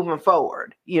keep moving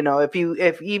forward.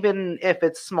 If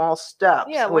it's small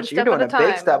steps, which you're doing a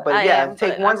big step, but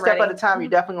take one step at a time. You're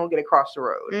definitely gonna get across the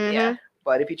road. Yeah.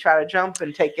 But if you try to jump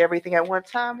and take everything at one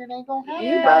time, it ain't gonna happen.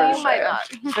 You might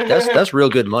not. That's real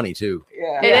good money too.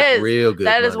 Yeah, It is real good.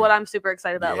 That money. is what I'm super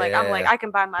excited about. Like I'm like Yeah. I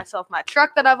can buy myself my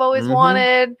truck that I've always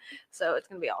wanted, so it's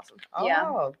gonna be awesome.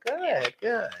 Oh, good.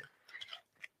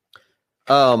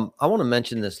 I want to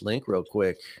mention this link real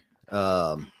quick.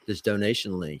 This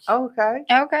donation link. Okay.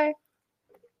 Okay.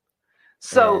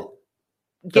 So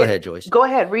Go ahead, Joyce. Go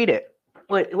ahead, read it.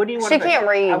 What do you want? She can't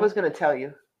read. I was gonna tell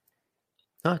you.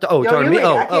 Oh, Yo, talking to you me. read it.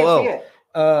 I can't see it.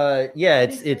 Yeah,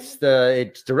 it's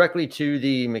directly to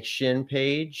the McShin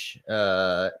page,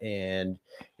 and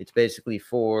it's basically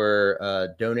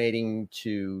for donating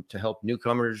to help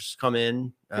newcomers come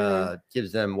in.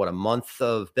 Gives them a month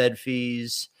of bed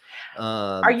fees.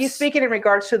 Are you speaking in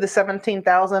regards to the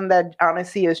 17,000 that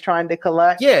Honesty is trying to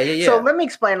collect? Yeah. So let me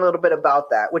explain a little bit about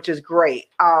that, which is great.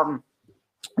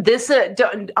 This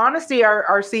Honesty,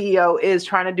 our CEO, is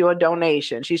trying to do a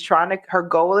donation. She's her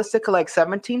goal is to collect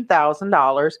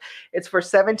 $17,000. It's for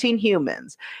 17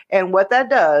 humans. And what that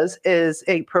does is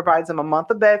it provides them a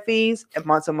month of bed fees, it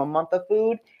months them a month of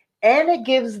food, and it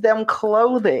gives them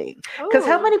clothing. Because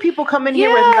how many people come in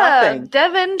here with nothing?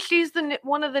 Devin, she's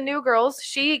one of the new girls.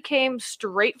 She came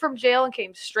straight from jail and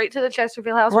came straight to the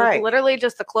Chesterfield house with literally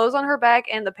just the clothes on her back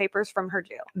and the papers from her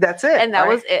jail. That's it. And that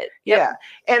was it. Yep. Yeah.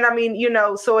 And I mean,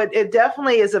 so it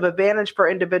definitely is of advantage for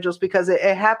individuals because it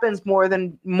happens more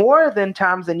than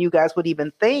times than you guys would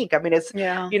even think. I mean, it's,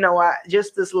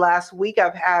 just this last week,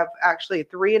 I've actually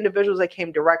 3 individuals that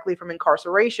came directly from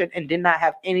incarceration and did not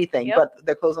have anything but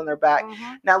their clothes on their back.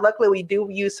 Now, luckily, we do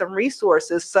use some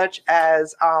resources such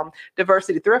as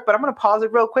Diversity Thrift, but I'm going to pause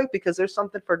it real quick because there's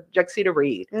something for Dexy to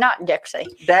read. Not Dexy.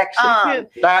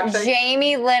 Dexy.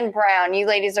 Jamie Lynn Brown, you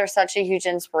ladies are such a huge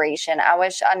inspiration. I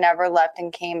wish I never left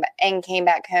and came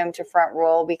back home to Front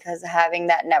Royal because having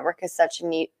that network is such a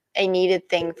needed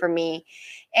thing for me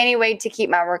anyway to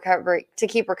keep recovery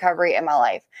in my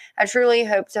life. I truly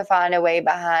hope to find a way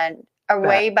behind.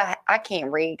 I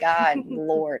can't read, God,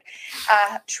 Lord.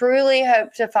 I truly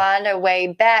hope to find a way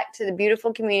back to the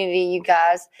beautiful community you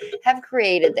guys have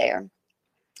created there.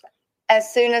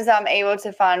 As soon as I'm able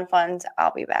to find funds,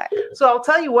 I'll be back. So I'll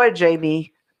tell you what,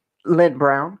 Jamie Lynn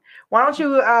Brown, why don't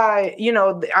you,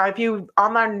 if you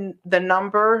online the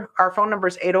number, our phone number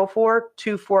is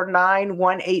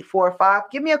 804-249-1845.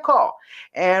 Give me a call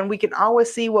and we can always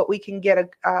see what we can get,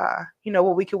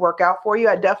 what we can work out for you.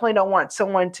 I definitely don't want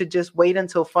someone to just wait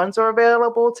until funds are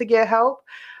available to get help.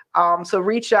 So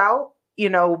reach out.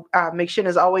 McShin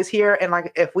is always here. And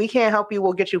if we can't help you,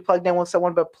 we'll get you plugged in with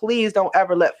someone, but please don't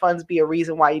ever let funds be a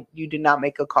reason why you do not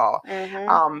make a call.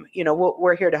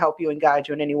 We're here to help you and guide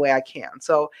you in any way I can.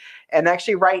 So, and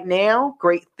actually right now,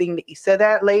 great thing that you said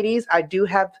that, ladies, I do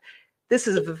have, this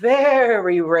is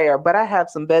very rare, but I have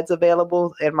some beds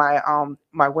available in my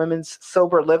my women's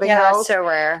sober living house. Yeah, that's so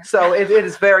rare. So it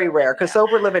is very rare because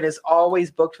sober living is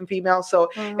always booked from females. So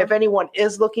if anyone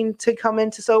is looking to come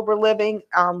into sober living,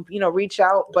 reach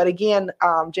out. But again,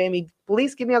 Jamie,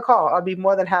 please give me a call. I'll be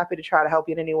more than happy to try to help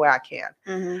you in any way I can.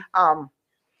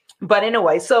 But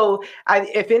anyway, so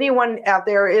if anyone out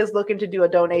there is looking to do a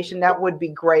donation, that would be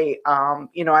great.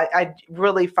 I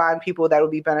really find people that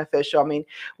would be beneficial. I mean,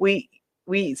 we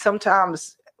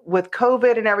sometimes with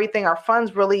COVID and everything, our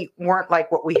funds really weren't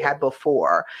like what we had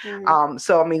before.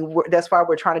 So, I mean, that's why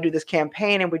we're trying to do this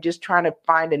campaign and we're just trying to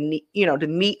find a need, to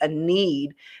meet a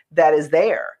need that is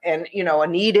there. And, a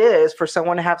need is for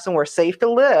someone to have somewhere safe to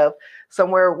live,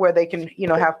 somewhere where they can,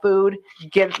 have food,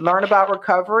 learn about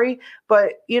recovery.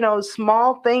 But,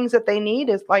 small things that they need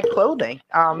is like clothing.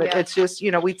 It's just,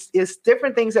 it's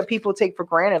different things that people take for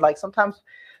granted. Like sometimes,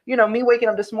 me waking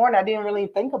up this morning, I didn't really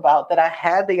think about that I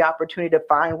had the opportunity to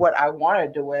find what I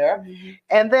wanted to wear.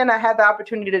 And then I had the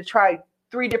opportunity to try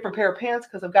 3 different pair of pants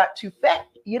because I've got too fat.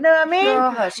 You know what I mean? You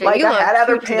I had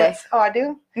other pants. Today. Oh, I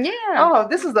do? Yeah. Oh,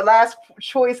 this is the last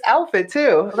choice outfit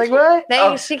too. Like what?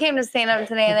 She came to stand up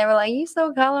today and they were like, "You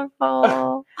so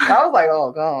colorful." I was like,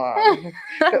 "Oh God."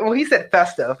 Well, he said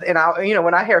festive, and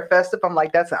when I hear festive, I'm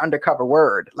like, that's an undercover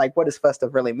word. Like, what does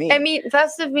festive really mean? I mean,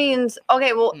 festive means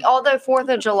okay. Well, although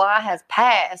 4th of July has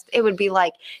passed, it would be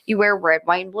like you wear red,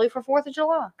 white, and blue for 4th of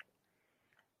July.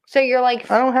 So you're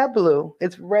like, I don't have blue.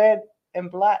 It's red and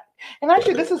black, and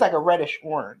actually, this is like a reddish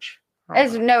orange.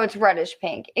 It's reddish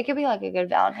pink. It could be like a good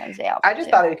Valentine's Day outfit. I just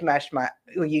thought it could match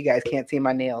you guys can't see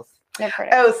my nails. They're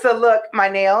pretty. Oh, so look, my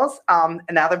nails,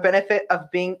 another benefit of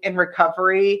being in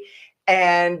recovery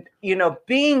and,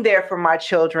 being there for my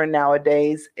children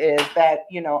nowadays is that,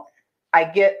 I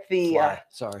get the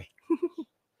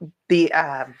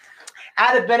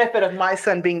added benefit of my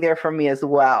son being there for me as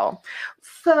well.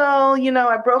 So,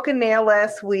 I broke a nail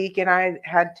last week, and I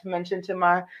had to mention to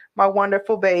my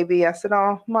wonderful baby. I said,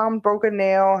 "Oh, Mom broke a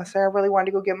nail." I said, "I really wanted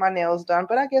to go get my nails done,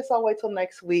 but I guess I'll wait till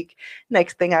next week."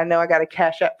 Next thing I know, I got a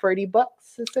cash app for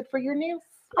 $80. It said, "For your nails."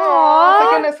 Aww,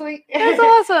 isn't that sweet? That's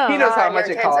awesome. He knows how much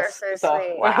your it kids are costs. so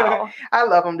sweet. Wow. I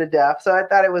love him to death. So I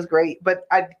thought it was great, but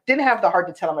I didn't have the heart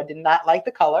to tell him I did not like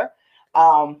the color.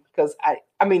 Because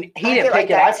I mean, he didn't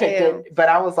pick it, I picked it, but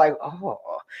I was like, oh,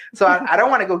 so I don't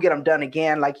want to go get him done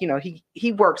again. Like,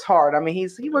 he works hard. I mean,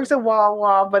 he works at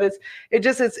Wawa, but it's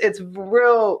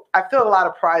real. I feel a lot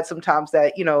of pride sometimes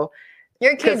that,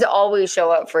 your kids always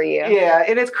show up for you. Yeah.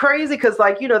 And it's crazy because,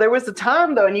 like, there was a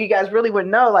time, though, and you guys really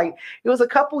wouldn't know, like, it was a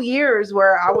couple years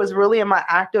where I was really in my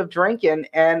active drinking,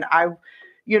 and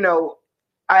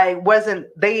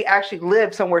they actually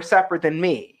lived somewhere separate than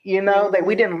me, that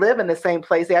we didn't live in the same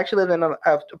place. They actually lived in an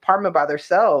apartment by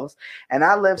themselves, and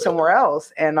I lived somewhere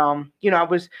else. And, I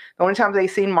was, the only time they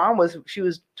seen Mom she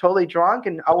was totally drunk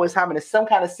and always having some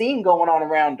kind of scene going on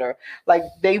around her. Like,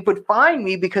 they would find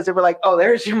me because they were like, "Oh,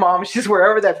 there's your mom. She's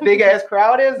wherever that big ass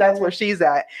crowd is. That's where she's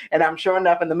at." And I'm sure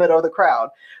enough in the middle of the crowd.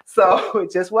 So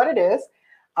it's just what it is.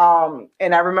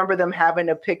 And I remember them having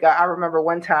to pick up. I remember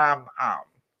one time,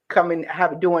 going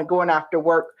after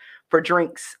work for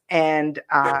drinks, and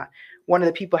one of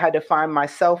the people had to find my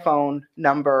cell phone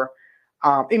number,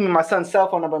 even my son's cell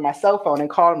phone number, my cell phone, and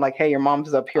call him like, "Hey, your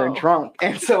mom's up here and drunk."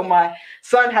 And so my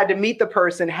son had to meet the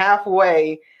person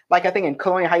halfway, like I think in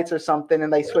Colonial Heights or something,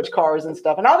 and they switched cars and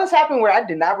stuff. And all this happened where I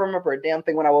did not remember a damn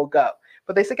thing when I woke up.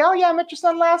 But they said, "Oh yeah, I met your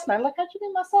son last night." I'm like, "How'd you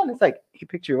meet my son?" It's like, "He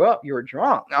picked you up. You were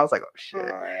drunk." And I was like, "Oh shit."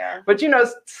 Oh, yeah. But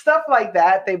stuff like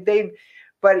that,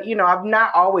 but, I've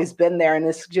not always been there. And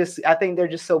it's just, I think they're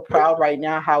just so proud right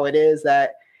now how it is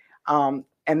that, and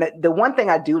the one thing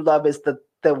I do love is the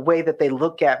way that they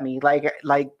look at me. Like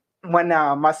when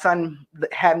my son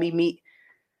had me meet,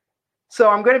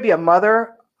 so I'm going to be a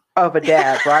mother of a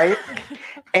dad, right?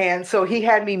 And so he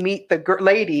had me meet the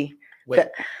lady.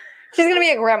 She's going to be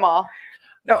a grandma.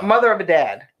 No, mother of a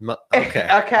dad. Okay.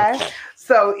 Okay.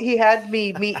 So he had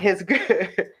me meet his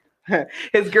girlfriend.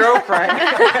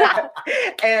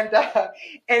 and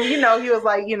he was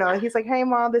like, he's like, "Hey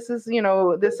Mom, this is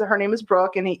her name is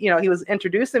Brooke." And he was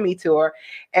introducing me to her,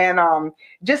 and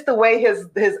just the way his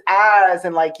eyes,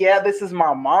 and like, "Yeah, this is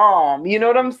my mom." You know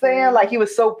what I'm saying? Like, he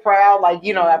was so proud. Like,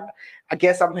 I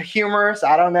guess I'm humorous.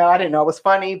 I don't know. I didn't know it was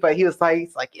funny, but he's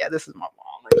like, "Yeah, this is my mom.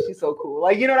 Like, she's so cool."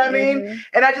 Like, you know what I mean? Mm-hmm.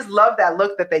 And I just love that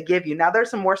look that they give you. Now there's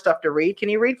some more stuff to read. Can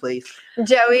you read, please?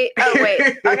 Joey. Oh,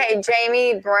 wait. Okay.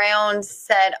 Jamie Brown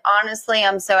said, "Honestly,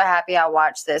 I'm so happy I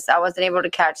watched this. I wasn't able to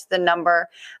catch the number,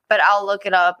 but I'll look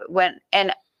it up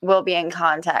and we'll be in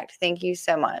contact. Thank you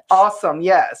so much." Awesome.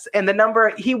 Yes. And the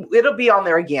number, it'll be on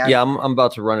there again. Yeah, I'm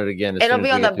about to run it again. It'll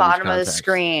be on the bottom of the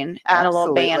screen and a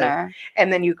little banner.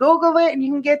 And then you Google it and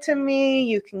you can get to me.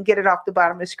 You can get it off the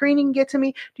bottom of the screen. You can get to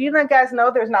me. Do you guys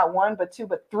know there's not one, but two,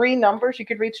 but three numbers you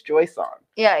could reach Joyce on?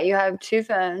 Yeah, you have two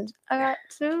phones. I got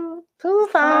two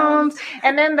phones.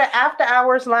 And then the after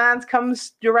hours lines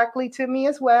comes directly to me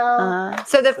as well.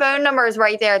 So the phone number is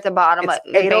right there at the bottom of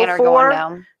the banner going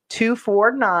down.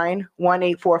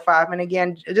 249-1845. And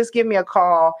again, just give me a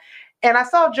call. And I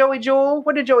saw Joey Jewel.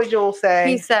 What did Joey Jewel say?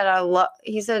 He said, "Love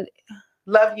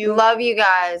you. Love you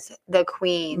guys, the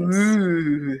queens."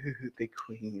 Ooh, the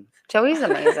queens. Joey's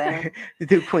amazing.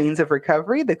 The queens of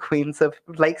recovery, the queens of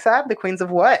Lakeside, the queens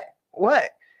of what?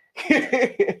 What?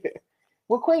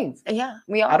 What queens? Yeah,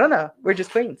 we are. I don't know. We're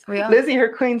just queens. We are. Lizzie, her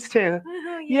queens too.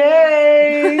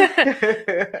 Yay!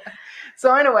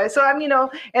 So anyway,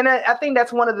 and I think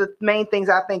that's one of the main things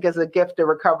I think is a gift of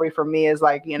recovery for me is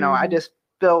like, I just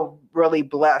feel really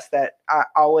blessed that I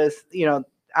always,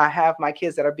 I have my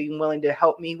kids that are being willing to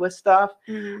help me with stuff.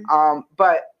 Mm-hmm.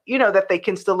 But that they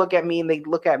can still look at me and they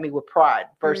look at me with pride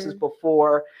versus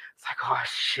before it's like, "Oh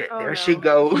shit, she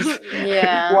goes."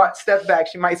 Yeah. Watch, step back.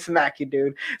 She might smack you,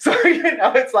 dude. So,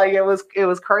 it's like, it was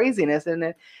craziness.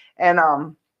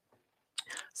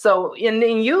 So, and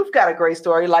then you've got a great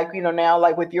story, like, now,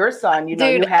 like with your son, Dude,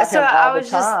 you have him all the time.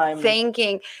 So I was just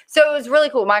thinking, so it was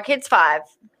really cool. My kid's 5.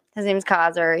 His name's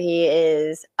Kaiser. He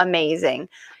is amazing.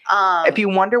 If you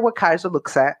wonder what Kaiser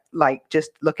looks at, like, just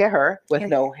look at her with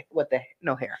no hair.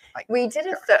 Like, we did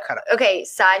okay.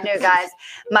 Side note, guys,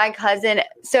 my cousin.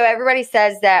 So everybody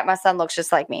says that my son looks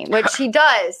just like me, which he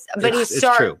does, but it's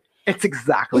true. It's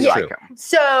exactly like him.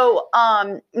 So,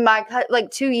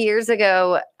 like 2 years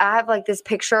ago, I have like this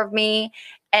picture of me,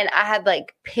 and I had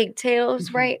like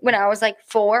pigtails, right, when I was like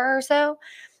 4 or so.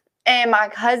 And my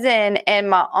cousin and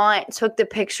my aunt took the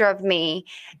picture of me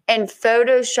and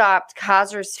photoshopped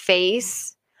Kaiser's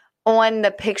face on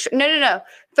the picture. No.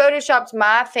 photoshopped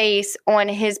my face on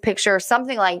his picture or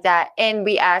something like that. And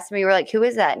we asked him, we were like, who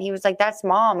is that? And he was like, that's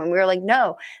mom. And we were like,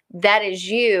 no, that is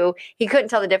you. He couldn't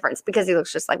tell the difference because he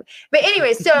looks just like me. But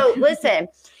anyway, so listen.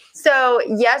 So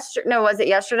was it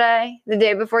yesterday? The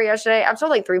day before yesterday? I've told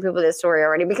like 3 people this story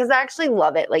already because I actually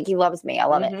love it. Like he loves me. I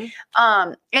love it.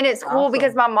 And it's cool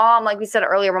because my mom, like we said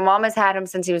earlier, my mom has had him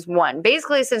since he was 1.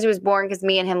 Basically since he was born because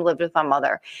me and him lived with my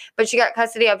mother. But she got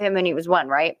custody of him when he was 1,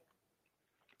 right?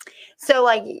 So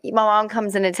like my mom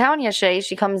comes into town yesterday.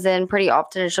 She comes in pretty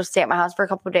often and she'll stay at my house for a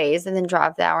couple of days and then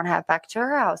drive the hour and a half back to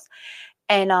her house.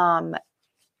 And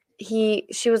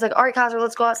she was like, all right, Kaiser,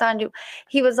 let's go outside and do.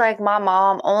 He was like, my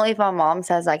mom, only if my mom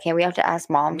says I can. We have to ask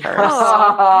mom first.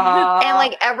 And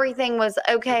like everything was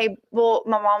okay. Well,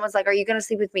 my mom was like, are you going to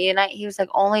sleep with me tonight? He was like,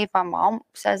 only if my mom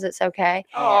says it's okay.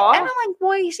 Aww. And I'm like,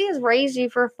 boy, she has raised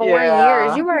you for 4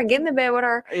 years. You better get in the bed with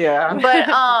her. Yeah. But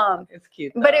it's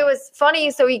cute. Though. But it was funny.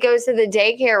 So he goes to the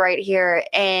daycare right here,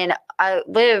 and I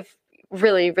live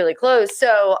really, really close.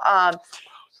 So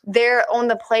they're on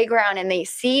the playground and they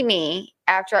see me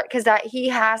after, because he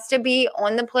has to be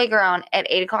on the playground at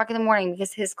 8 o'clock in the morning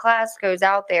because his class goes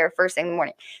out there first thing in the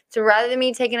morning. So rather than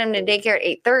me taking him to daycare at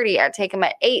 8:30, I take him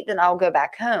at 8, then I'll go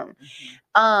back home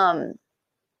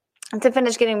to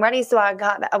finish getting ready. So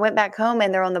I went back home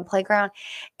and they're on the playground,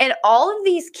 and all of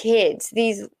these kids,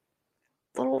 these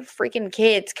little freaking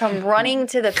kids, come running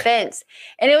to the fence,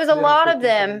 and it was a lot of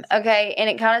them. Okay. And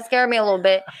it kind of scared me a little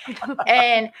bit.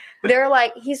 And they're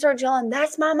like, he started yelling,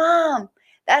 that's my mom.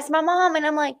 That's my mom. And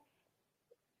I'm like,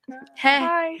 hey.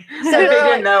 Hi. So they didn't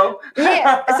like, know.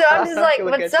 Yeah. So I'm just like,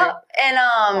 what's up? And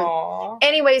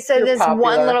anyway, so You're this popular.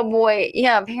 one little boy,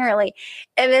 apparently.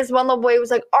 And this one little boy was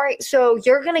like, all right, so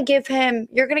you're gonna give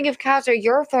Kaiser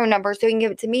your phone number so he can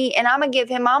give it to me, and I'm gonna give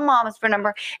him my mom's phone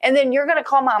number, and then you're gonna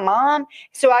call my mom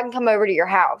so I can come over to your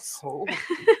house. Oh.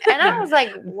 And I was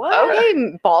like, what?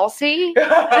 Okay, bossy.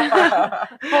 I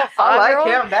like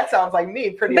him. That sounds like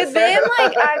me. Pretty. But then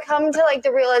like I come to like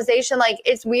the realization, like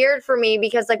it's weird for me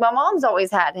because like my mom's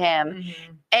always had him.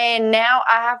 Mm-hmm. And now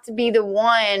I have to be the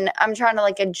one. I'm trying to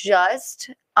like adjust.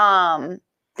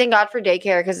 Thank God for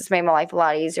daycare because it's made my life a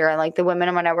lot easier. And like the women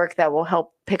in my network that will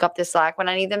help pick up the slack when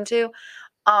I need them to.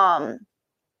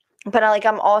 But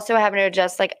I'm also having to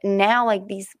adjust. Like now, like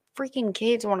these freaking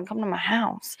kids want to come to my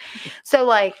house. So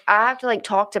like I have to like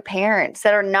talk to parents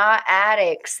that are not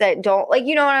addicts, that don't, like,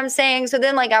 you know what I'm saying? So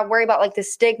then like I worry about like the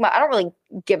stigma. I don't really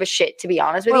give a shit, to be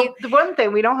honest with you. The one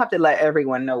thing, we don't have to let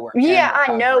everyone know we're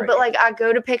I know, but like I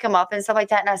go to pick them up and stuff like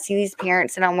that, and I see these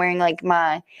parents and I'm wearing like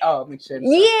my and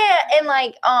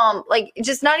like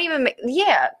just not even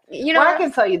you know. Well, I can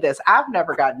tell you this, I've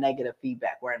never got negative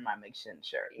feedback wearing my McShin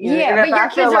shirt. But your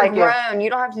kids are grown. You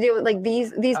don't have to deal with like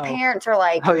these parents are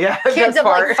like kids of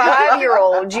like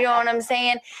 5-year-olds. You know what I'm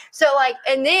saying? So like,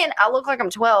 and then I look like I'm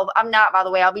 12. I'm not, by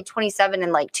the way. I'll be 27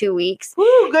 in like 2 weeks.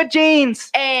 Woo, good genes.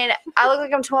 And I look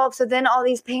like I'm 12. So then all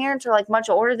these parents are like much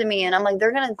older than me, and I'm like,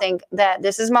 they're gonna think that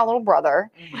this is my little brother.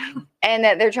 And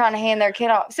that they're trying to hand their kid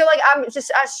off. So like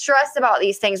I stress about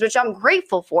these things, which I'm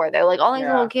grateful for though. Like all these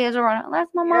little kids are running,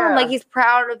 that's my mom. Like he's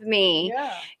proud of me.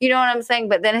 Yeah. You know what I'm saying?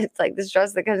 But then it's like the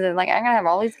stress that comes in, like I'm gonna have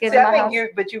all these kids in my house.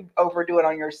 But you overdo it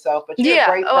on yourself. But you're a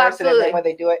great person, absolutely. And when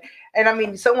they do it. And I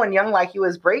mean, someone young like you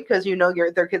is great because you know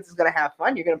their kids is gonna have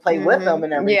fun. You're gonna play with them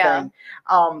and everything. Yeah.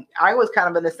 I was kind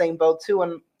of in the same boat too,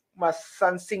 and my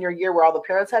son's senior year where all the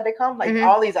parents had to come. Like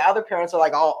all these other parents are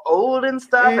like all old and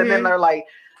stuff, and then they're like,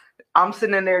 I'm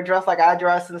sitting in there dressed like I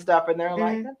dress and stuff, and they're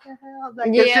like, what the hell?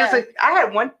 Like, it's just I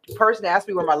had one person ask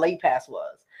me where my late pass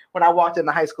was when I walked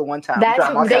into high school one time.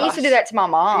 They used to do that to my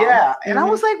mom. Yeah. And I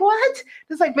was like, what?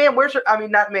 It's like, man,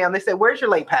 not ma'am. They said, where's your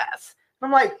late pass?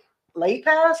 I'm like, late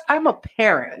pass? I'm a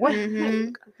parent. What?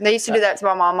 They used to do that to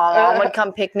my mom. My mom would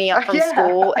come pick me up from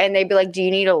school, and they'd be like, do you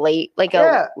need a late, like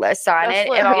a sign it?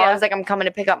 And my mom was like, I'm coming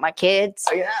to pick up my kids.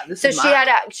 So she had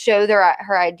to show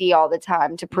her ID all the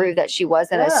time to prove that she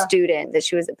wasn't a student, that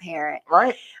she was a parent.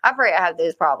 Right. I pray I have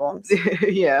those problems.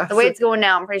 Yeah. The way it's going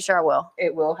now, I'm pretty sure I will.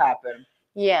 It will happen.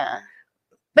 Yeah.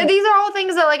 But these are all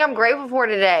things that like I'm grateful for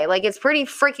today. Like it's pretty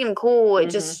freaking cool. It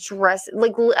just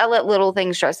I let little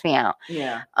things stress me out.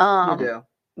 Yeah. You do.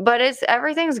 But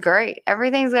everything's great.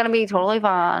 Everything's gonna be totally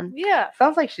fine. Yeah.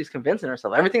 Sounds like she's convincing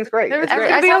herself. Everything's great. Everything's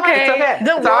gonna be okay. It's okay.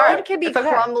 The world could be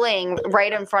crumbling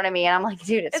right in front of me, and I'm like,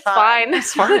 dude, it's fine.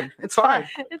 It's fine. It's fine.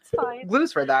 It's fine.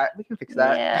 Blues for that. We can fix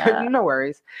that. Yeah. No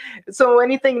worries. So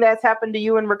anything that's happened to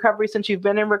you in recovery since you've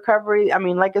been in recovery? I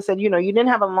mean, like I said, you didn't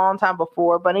have a long time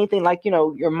before, but anything like,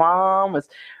 your mom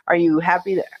are you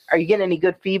happy? Are you getting any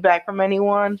good feedback from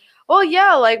anyone? Well,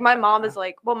 yeah, like my mom is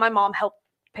like, my mom helped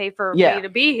pay for me to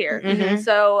be here.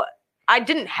 So I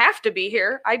didn't have to be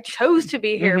here. I chose to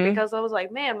be here because I was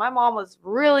like, man, my mom was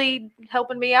really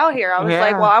helping me out here. I was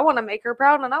like, well, I want to make her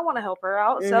proud and I want to help her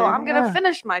out. So I'm going to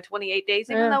finish my 28 days,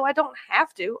 even though I don't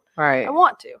have to. Right. I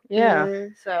want to. Yeah.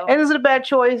 So. And is it a bad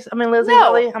choice? I mean, Lizzie,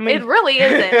 no, really? I mean, it really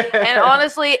isn't. And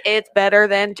honestly, it's better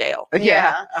than jail.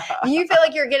 Yeah. You feel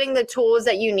like you're getting the tools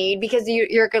that you need because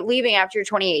you're leaving after your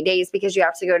 28 days because you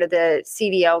have to go to the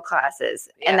CDL classes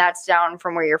and that's down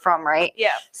from where you're from, right?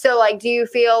 Yeah. So like, do you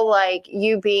feel like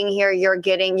you being here, you're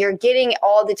getting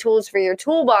all the tools for your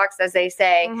toolbox, as they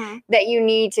say, that you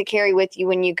need to carry with you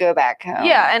when you go back home?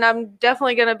 Yeah. And I'm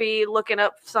definitely going to be looking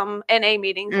up some NA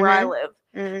meetings where I live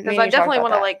because I definitely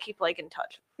want to like keep like in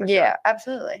touch. Yeah,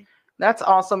 absolutely. That's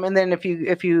awesome. And then if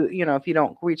you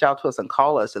don't reach out to us and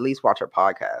call us, at least watch our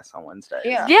podcast on Wednesday.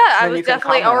 Yeah. Yeah, I was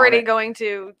definitely already going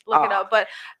to look it up, but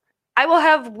I will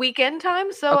have weekend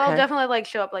time, so I'll definitely like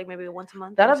show up like maybe once a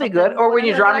month. That'll be good. Or when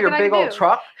you drive your big old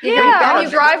truck. Yeah, when you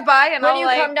drive by and when you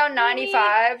come down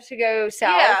 95 to go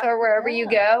south or wherever you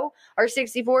go, or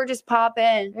 64, just pop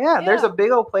in. Yeah, there's a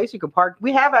big old place you can park.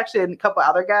 We have actually a couple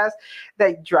other guys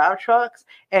that drive trucks,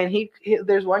 and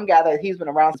there's one guy that he's been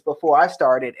around since before I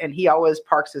started, and he always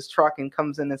parks his truck and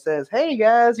comes in and says, "Hey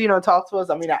guys, talk to us."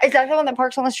 I mean, is that the one that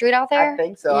parks on the street out there? I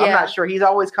think so. Yeah. I'm not sure. He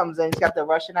always comes in. He's got the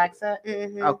Russian accent.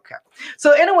 Okay.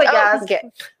 So anyway, guys, is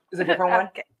it a different one?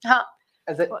 Huh?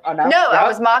 Is it? Oh, no, I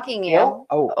was mocking you.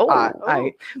 All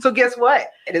right. So guess what?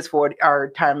 It is for our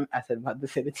time. I said about to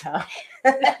say the time.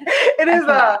 It is.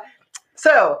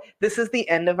 So this is the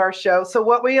end of our show. So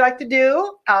what we like to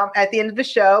do at the end of the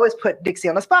show is put Dixie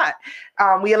on the spot.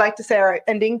 We like to say our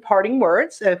ending parting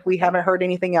words if we haven't heard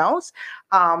anything else.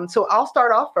 So I'll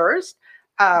start off first.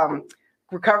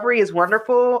 Recovery is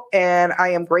wonderful, and I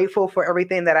am grateful for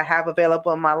everything that I have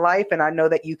available in my life, and I know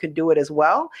that you can do it as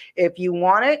well. If you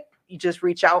want it, you just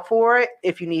reach out for it.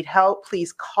 If you need help,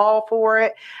 please call for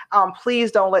it.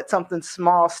 Please don't let something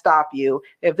small stop you.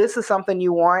 If this is something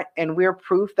you want, and we're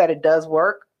proof that it does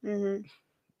work,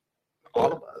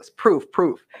 all of us, proof.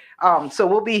 So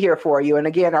we'll be here for you. And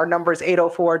again, our number is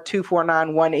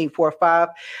 804-249-1845.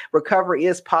 Recovery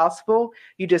is possible.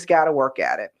 You just got to work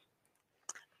at it.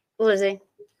 Lizzie.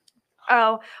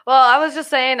 Oh, well, I was just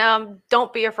saying,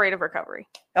 don't be afraid of recovery.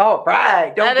 Oh,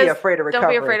 right. Don't be afraid of recovery. Don't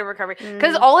be afraid of recovery.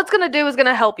 Because all it's going to do is going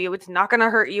to help you. It's not going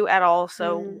to hurt you at all.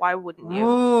 So why wouldn't you?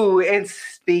 Ooh, and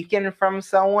speaking from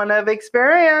someone of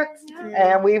experience,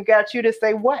 and we've got you to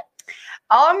say what?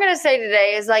 All I'm going to say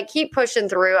today is like, keep pushing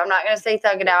through. I'm not going to say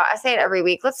thug it out. I say it every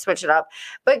week. Let's switch it up.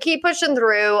 But keep pushing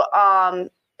through.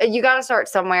 You got to start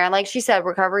somewhere. And like she said,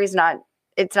 recovery is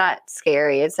it's not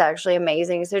scary. It's actually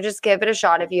amazing. So just give it a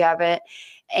shot if you haven't.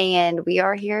 And we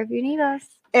are here if you need us.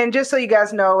 And just so you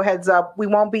guys know, heads up, we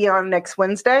won't be on next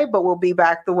Wednesday, but we'll be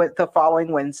back the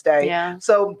following Wednesday. Yeah.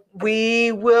 So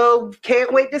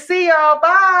can't wait to see y'all. Bye.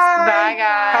 Bye,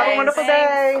 guys. Have a wonderful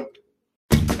day.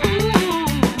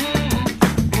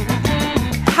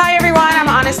 Hi everyone, I'm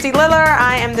Honesty Liller.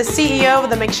 I am the CEO of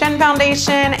the McShin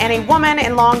Foundation and a woman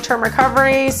in long-term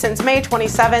recovery. Since May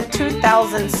 27,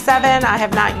 2007, I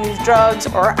have not used drugs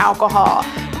or alcohol.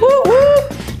 Woo woo!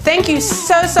 Thank you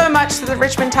so much to the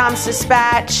Richmond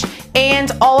Times-Dispatch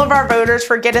and all of our voters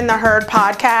for Get in the Herd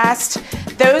podcast.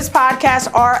 Those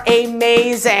podcasts are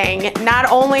amazing.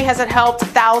 Not only has it helped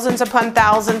thousands upon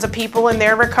thousands of people in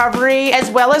their recovery, as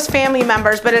well as family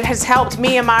members, but it has helped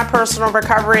me in my personal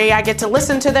recovery. I get to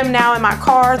listen to them now in my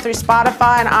car through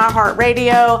Spotify and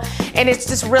iHeartRadio. And it's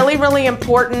just really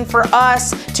important for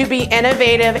us to be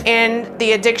innovative in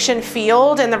the addiction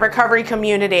field and the recovery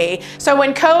community. So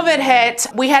when COVID hit,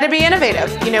 we had to be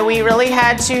innovative. We really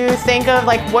had to think of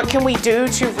like, what can we do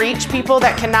to reach people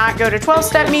that cannot go to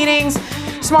 12-step meetings,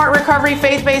 smart recovery,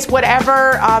 faith-based,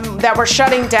 whatever, that we're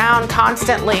shutting down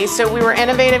constantly. So we were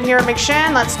innovative here at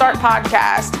McShin. Let's start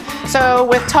podcast. So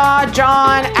with Todd,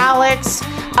 John, Alex,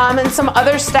 and some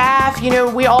other staff,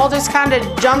 we all just kind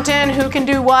of jumped in who can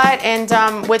do what.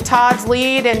 And with Todd's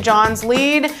lead and John's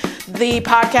lead, the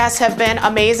podcasts have been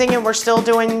amazing and we're still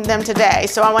doing them today.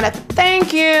 So I want to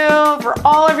thank you for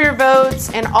all of your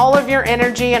votes and all of your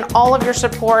energy and all of your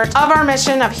support of our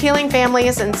mission of healing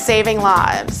families and saving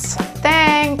lives.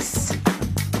 Thanks.